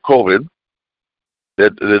before COVID.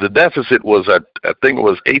 The deficit was at, I think it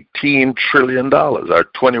was $18 trillion or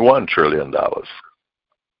 $21 trillion.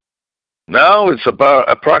 Now it's about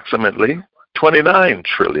approximately $29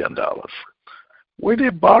 trillion. Where did they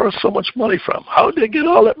borrow so much money from? How did they get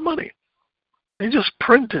all that money? They just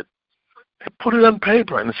print it. They put it on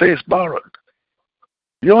paper and say it's borrowed.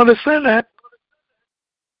 You understand that?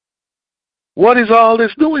 What is all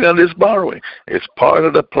this doing on this borrowing? It's part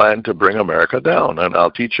of the plan to bring America down, and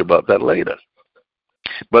I'll teach you about that later.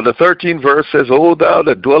 But the 13th verse says, O thou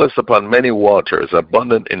that dwellest upon many waters,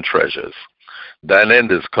 abundant in treasures, thine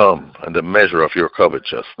end is come, and the measure of your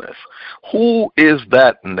covetousness. Who is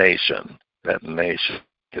that nation? That nation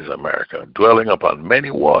is America, dwelling upon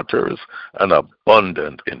many waters and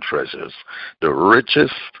abundant in treasures. The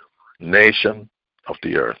richest nation of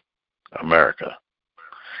the earth, America.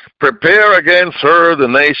 Prepare against her the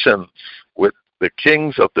nations with the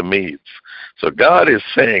kings of the Medes. So God is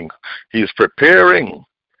saying he's preparing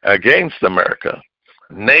against America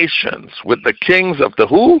nations with the kings of the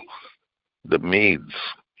who? The Medes.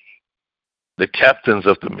 The captains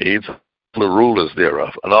of the Medes, the rulers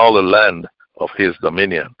thereof, and all the land of his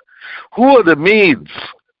dominion. Who are the Medes?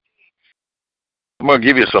 I'm going to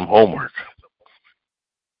give you some homework.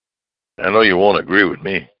 I know you won't agree with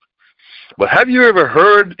me. But have you ever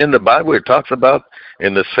heard in the Bible it talks about,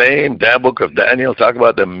 in the same damn book of Daniel, talk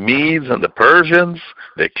about the Medes and the Persians?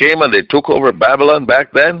 They came and they took over Babylon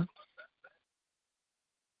back then.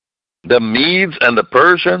 The Medes and the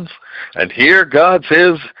Persians. And here God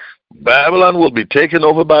says Babylon will be taken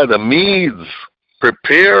over by the Medes.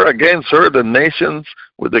 Prepare against her the nations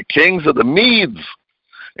with the kings of the Medes.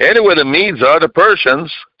 Anywhere the Medes are, the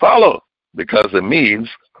Persians follow, because the Medes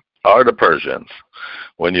are the Persians.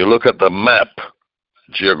 When you look at the map,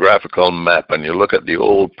 geographical map, and you look at the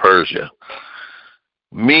old Persia,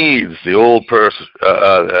 Medes,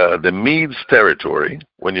 the Medes territory,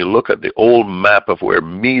 when you look at the old map of where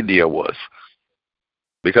Media was,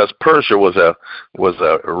 because Persia was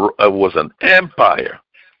an empire,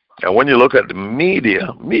 and when you look at the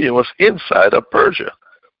Media was inside of Persia.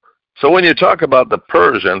 So when you talk about the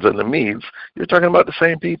Persians and the Medes, you're talking about the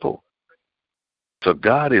same people. So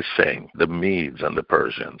God is saying the Medes and the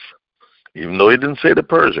Persians, even though he didn't say the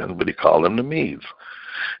Persians, but he called them the Medes.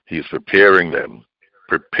 He's preparing them.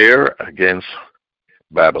 Prepare against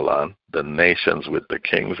Babylon, the nations with the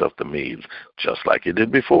kings of the Medes, just like he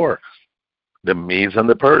did before. The Medes and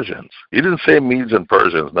the Persians. He didn't say Medes and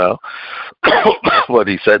Persians now, but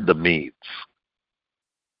he said the Medes.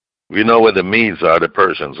 We know where the Medes are, the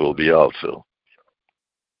Persians will be also.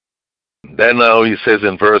 Then now he says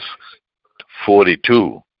in verse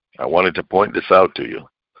 42, I wanted to point this out to you.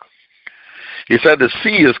 He said, the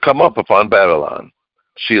sea has come up upon Babylon.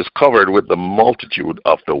 She is covered with the multitude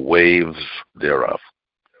of the waves thereof.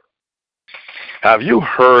 Have you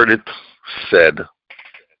heard it said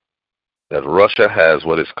that Russia has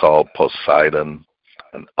what is called Poseidon,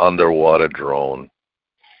 an underwater drone?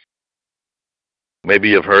 Maybe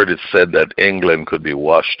you've heard it said that England could be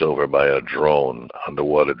washed over by a drone,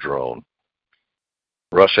 underwater drone.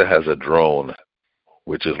 Russia has a drone,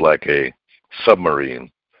 which is like a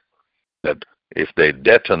submarine, that if they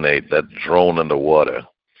detonate that drone in the water,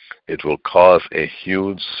 it will cause a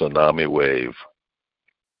huge tsunami wave.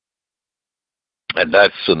 And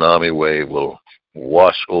that tsunami wave will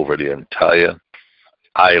wash over the entire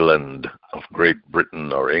island of Great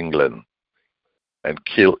Britain or England and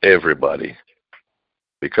kill everybody,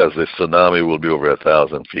 because the tsunami will be over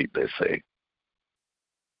 1,000 feet, they say.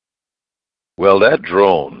 Well, that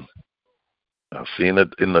drone, I've seen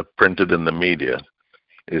it printed in the media,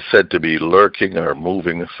 is said to be lurking or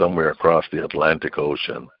moving somewhere across the Atlantic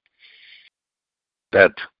Ocean.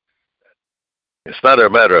 That it's not a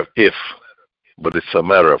matter of if, but it's a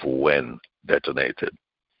matter of when detonated.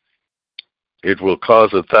 It will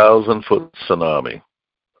cause a 1,000-foot tsunami.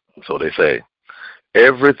 So they say.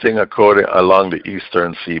 Everything along the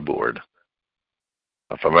eastern seaboard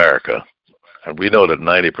of America, and we know that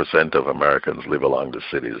 90% of Americans live along the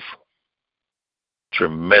cities.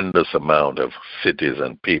 Tremendous amount of cities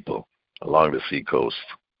and people along the seacoast,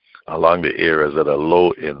 along the areas that are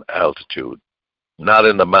low in altitude, not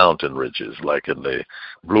in the mountain ridges like in the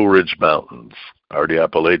Blue Ridge Mountains or the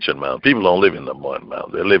Appalachian Mountains. People don't live in the mountain.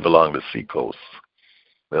 They live along the seacoast.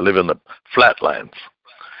 They live in the flatlands.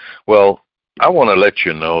 Well, I want to let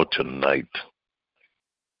you know tonight,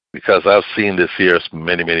 because I've seen this here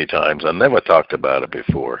many, many times. I never talked about it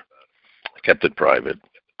before. I kept it private.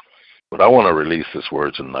 But I want to release this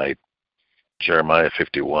word tonight, Jeremiah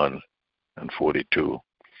 51 and 42.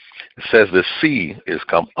 It says the sea is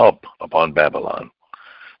come up upon Babylon.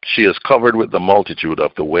 She is covered with the multitude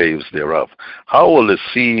of the waves thereof. How will the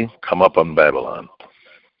sea come up on Babylon?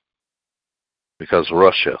 Because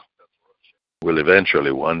Russia will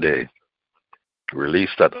eventually one day release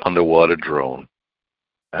that underwater drone,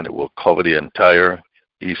 and it will cover the entire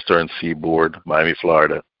eastern seaboard, Miami,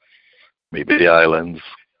 Florida, maybe the islands,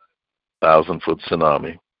 1,000-foot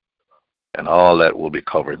tsunami, and all that will be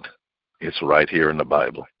covered. It's right here in the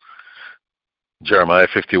Bible. Jeremiah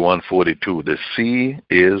 51:42, the sea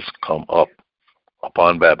is come up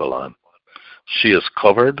upon Babylon. She is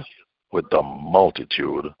covered with the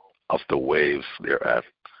multitude of the waves thereat.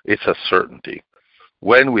 It's a certainty.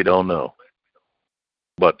 When, we don't know,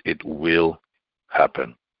 but it will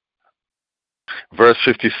happen. Verse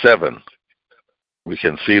 57, we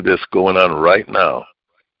can see this going on right now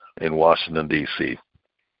in Washington, D.C.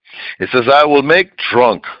 It says, I will make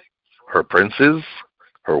drunk her princes,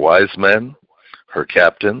 her wise men, her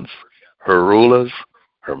captains, her rulers,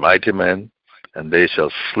 her mighty men, and they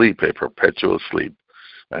shall sleep a perpetual sleep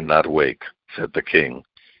and not wake, said the King,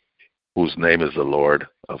 whose name is the Lord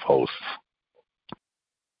of hosts.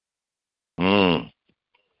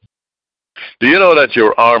 Do you know that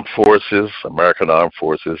your armed forces, American armed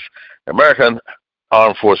forces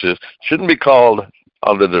shouldn't be called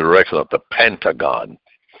under the direction of the Pentagon?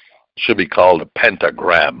 It should be called a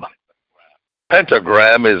pentagram.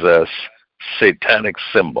 Pentagram is a satanic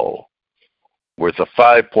symbol with a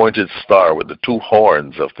 5-pointed star with the 2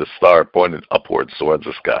 horns of the star pointed upwards towards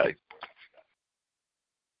the sky.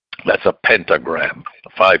 That's a pentagram, a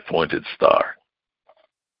 5-pointed star.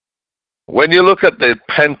 When you look at the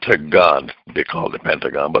Pentagon, they call it the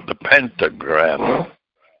Pentagon, but the pentagram,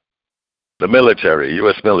 the military,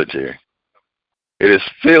 U.S. military, it is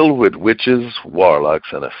filled with witches, warlocks,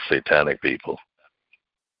 and satanic people.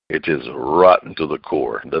 It is rotten to the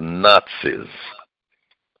core. The Nazis,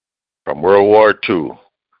 from World War II,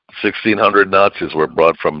 1,600 Nazis were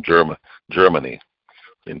brought from Germany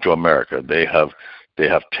into America. They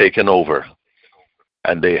have taken over,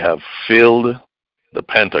 and they have filled the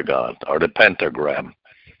Pentagon, or the pentagram,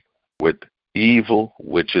 with evil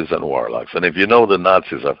witches and warlocks. And if you know the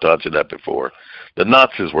Nazis, I've taught you that before, the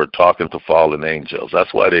Nazis were talking to fallen angels.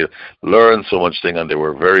 That's why they learned so much thing, and they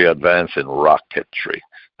were very advanced in rocketry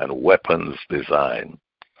and weapons design.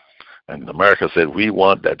 And America said, we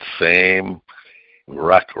want that same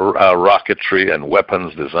rocketry and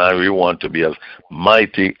weapons design. We want to be as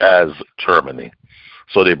mighty as Germany.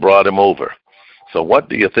 So they brought him over. So what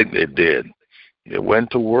do you think they did? They went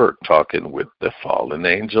to work talking with the fallen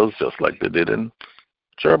angels, just like they did in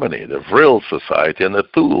Germany, the Vril Society and the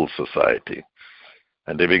Thule Society.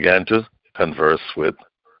 And they began to converse with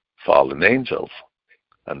fallen angels.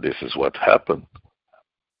 And this is what happened.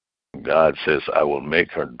 God says, I will make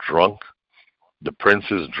her drunk, the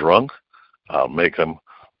princes drunk. I'll make them,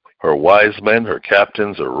 her wise men, her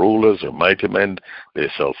captains, her rulers, her mighty men, they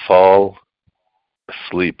shall fall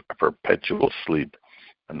asleep, a perpetual sleep,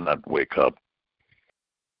 and not wake up.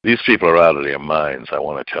 These people are out of their minds, I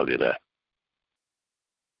want to tell you that.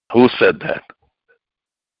 Who said that?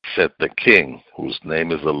 Said the King, whose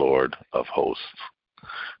name is the Lord of hosts.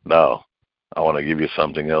 Now, I want to give you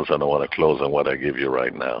something else, and I want to close on what I give you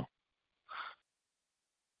right now.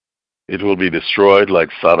 It will be destroyed like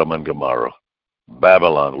Sodom and Gomorrah.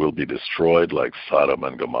 Babylon will be destroyed like Sodom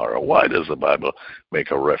and Gomorrah. Why does the Bible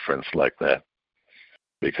make a reference like that?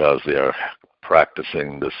 Because they are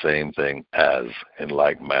practicing the same thing as, in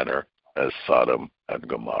like manner, as Sodom and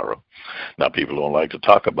Gomorrah. Now, people don't like to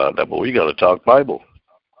talk about that, but we got to talk Bible.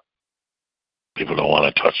 People don't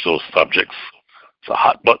want to touch those subjects. It's a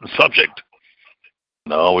hot-button subject.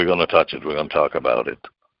 No, we're going to touch it. We're going to talk about it.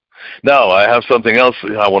 Now, I have something else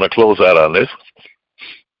I want to close out on this.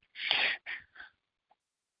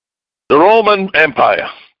 The Roman Empire.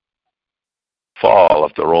 Fall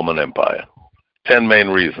of the Roman Empire. 10 main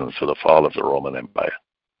reasons for the fall of the Roman Empire.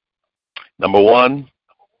 Number 1,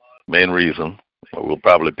 main reason, we'll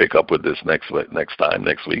probably pick up with this next week,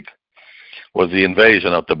 was the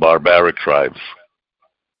invasion of the barbaric tribes.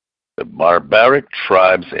 The barbaric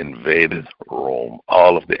tribes invaded Rome,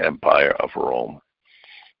 all of the empire of Rome.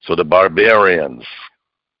 So the barbarians,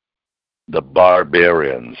 the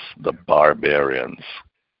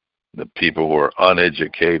people who were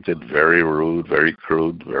uneducated, very rude, very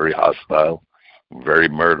crude, very hostile, very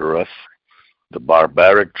murderous, the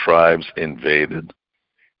barbaric tribes invaded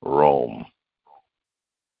Rome.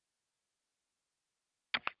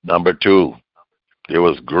 Number 2, there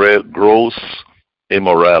was gross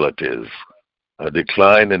immoralities, a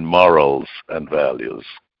decline in morals and values.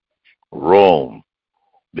 Rome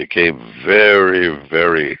became very,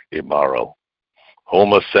 very immoral.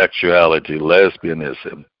 Homosexuality,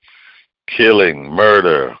 lesbianism, killing,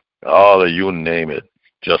 murder, all of you name it,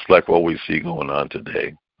 just like what we see going on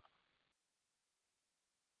today.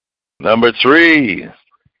 Number 3,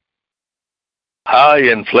 high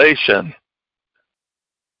inflation,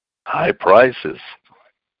 high prices.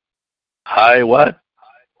 High what?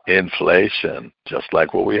 Inflation, just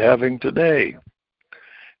like what we're having today.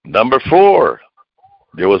 Number 4,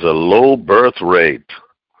 there was a low birth rate,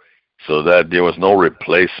 so that there was no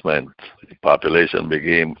replacement. The population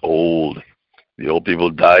became old. The old people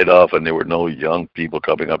died off, and there were no young people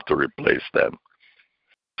coming up to replace them.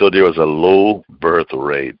 So there was a low birth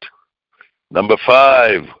rate. Number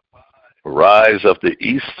 5, rise of the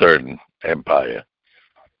Eastern Empire.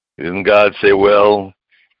 Didn't God say, well,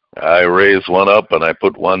 I raised one up and I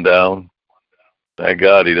put one down? Thank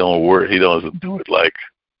God he doesn't do it like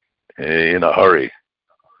in a hurry.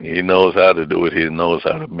 He knows how to do it. He knows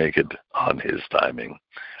how to make it on his timing.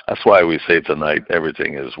 That's why we say tonight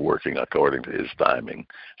everything is working according to his timing,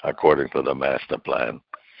 according to the master plan.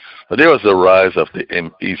 But there was the rise of the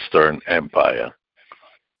Eastern Empire.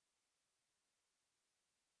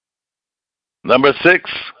 Number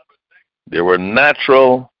 6, there were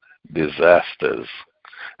natural disasters.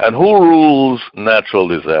 And who rules natural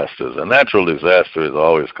disasters? A natural disaster is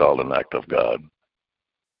always called an act of God.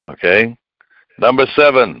 Okay? Number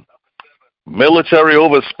 7, military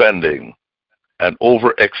overspending and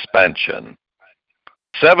overexpansion.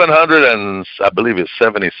 700 and I believe it's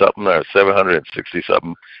 70-something or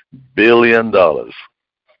 760-something billion dollars.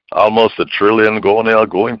 Almost $1 trillion,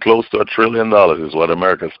 going close to $1 trillion is what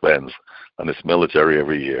America spends on its military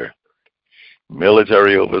every year.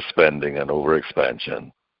 Military overspending and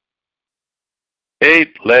overexpansion. 8,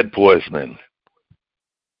 lead poisoning.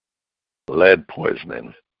 Lead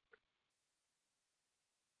poisoning.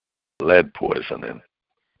 Lead poisoning.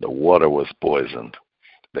 The water was poisoned.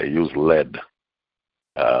 They used lead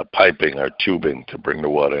piping or tubing to bring the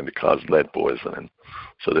water in to cause lead poisoning.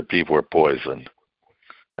 So the people were poisoned.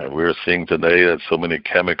 And we're seeing today that so many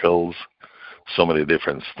chemicals, so many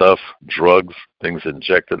different stuff, drugs, things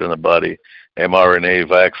injected in the body, mRNA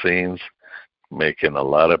vaccines, making a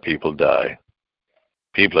lot of people die.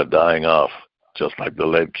 People are dying off, just like the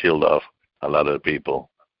lead killed off a lot of the people.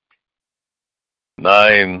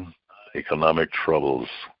 9, economic troubles.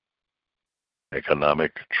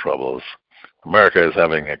 Economic troubles. America is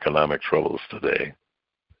having economic troubles today.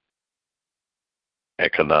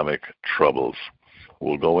 Economic troubles.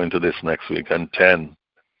 We'll go into this next week. And 10,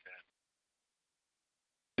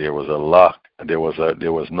 there was a lock. There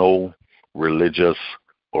was no religious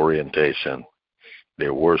orientation. They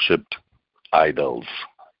worshipped idols.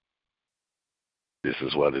 This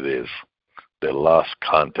is what it is. They lost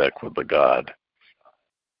contact with the God,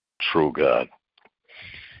 true God.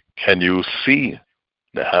 Can you see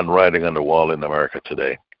the handwriting on the wall in America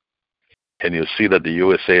today? Can you see that the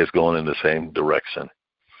USA is going in the same direction?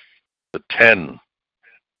 The 10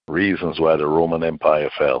 reasons why the Roman Empire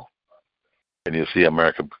fell. Can you see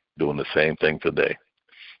America doing the same thing today?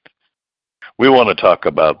 We want to talk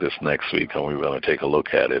about this next week, and we're going to take a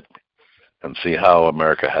look at it and see how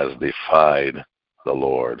America has defied the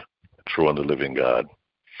Lord, true and the living God.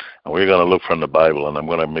 And we're going to look from the Bible, and I'm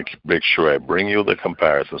going to make sure I bring you the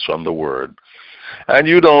comparisons from the Word. And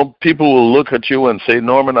people will look at you and say,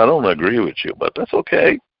 Norman, I don't agree with you, but that's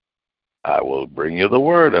okay. I will bring you the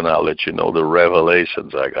Word, and I'll let you know the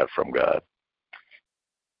revelations I got from God.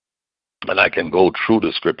 And I can go through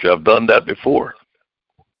the Scripture. I've done that before.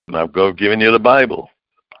 And I've given you the Bible.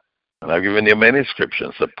 And I've given you many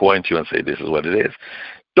scriptures that point you and say, this is what it is.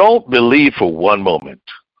 Don't believe for one moment.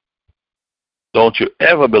 Don't you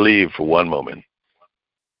ever believe for one moment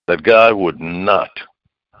that God would not,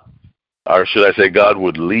 or should I say God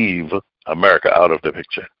would leave America out of the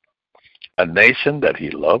picture. A nation that he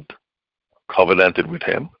loved, covenanted with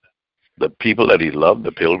him, the people that he loved,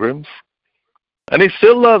 the pilgrims, and he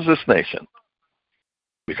still loves this nation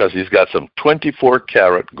because he's got some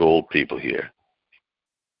 24-karat gold people here.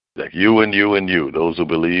 Like you and you and you, those who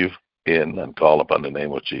believe in and call upon the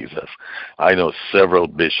name of Jesus. I know several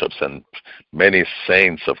bishops and many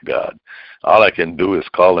saints of God. All I can do is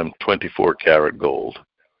call them 24-karat gold.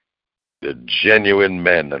 They're genuine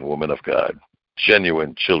men and women of God,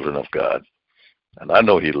 genuine children of God. And I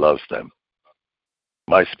know he loves them.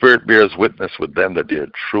 My spirit bears witness with them that they're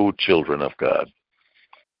true children of God.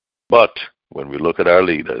 But when we look at our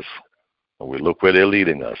leaders, when we look where they're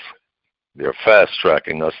leading us, they're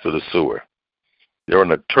fast-tracking us to the sewer. They're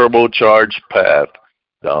on a turbocharged path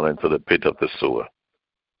down into the pit of the sewer.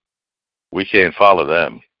 We can't follow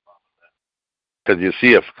them. Because you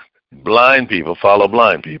see, if blind people follow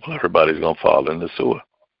blind people, everybody's going to fall in the sewer.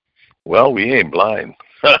 Well, we ain't blind.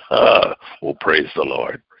 Well, praise the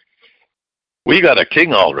Lord. We got a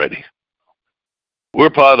king already. We're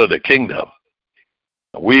part of the kingdom.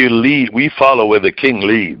 We follow where the king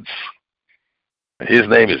leads. His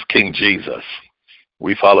name is King Jesus.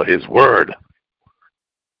 We follow his word.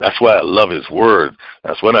 That's why I love his word.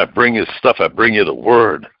 That's when I bring you stuff, I bring you the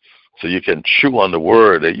word. So you can chew on the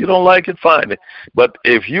word. If you don't like it, fine. But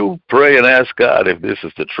if you pray and ask God if this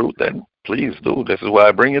is the truth, then please do. This is why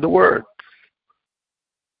I bring you the word.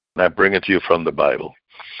 And I bring it to you from the Bible.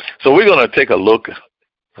 So we're going to take a look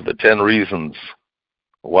at the 10 reasons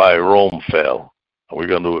why Rome fell. And we're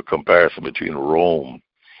going to do a comparison between Rome,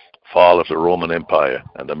 fall of the Roman Empire,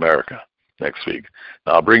 and America next week.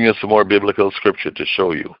 Now I'll bring you some more biblical scripture to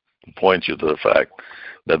show you, to point you to the fact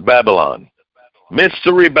that Babylon,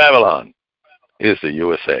 Mystery Babylon, is the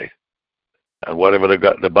USA. And whatever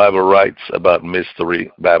the Bible writes about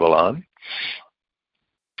Mystery Babylon,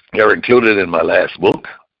 they're included in my last book.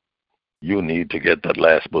 You need to get that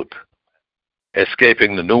last book,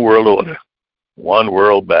 Escaping the New World Order, One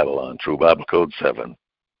World Babylon, through Bible Code 7.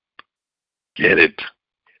 Get it.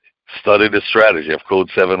 Study the strategy of Code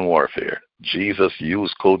 7 warfare. Jesus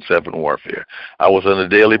used Code 7 warfare. I was in a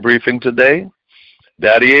daily briefing today.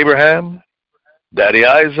 Daddy Abraham, Daddy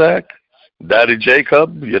Isaac, Daddy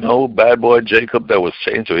Jacob, bad boy Jacob that was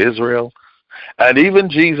changed to Israel, and even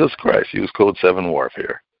Jesus Christ used Code 7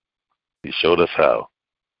 warfare. He showed us how,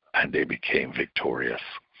 and they became victorious.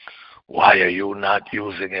 Why are you not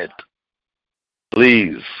using it?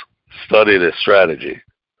 Please study the strategy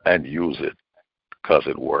and use it, because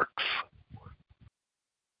it works.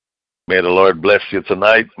 May the Lord bless you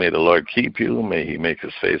tonight. May the Lord keep you. May he make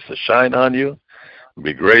his face to shine on you,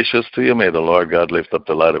 be gracious to you. May the Lord God lift up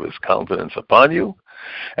the light of his countenance upon you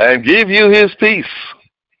and give you his peace,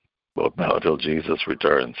 both now until Jesus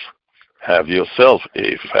returns. Have yourself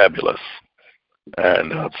a fabulous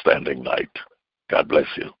and outstanding night. God bless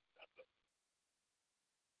you.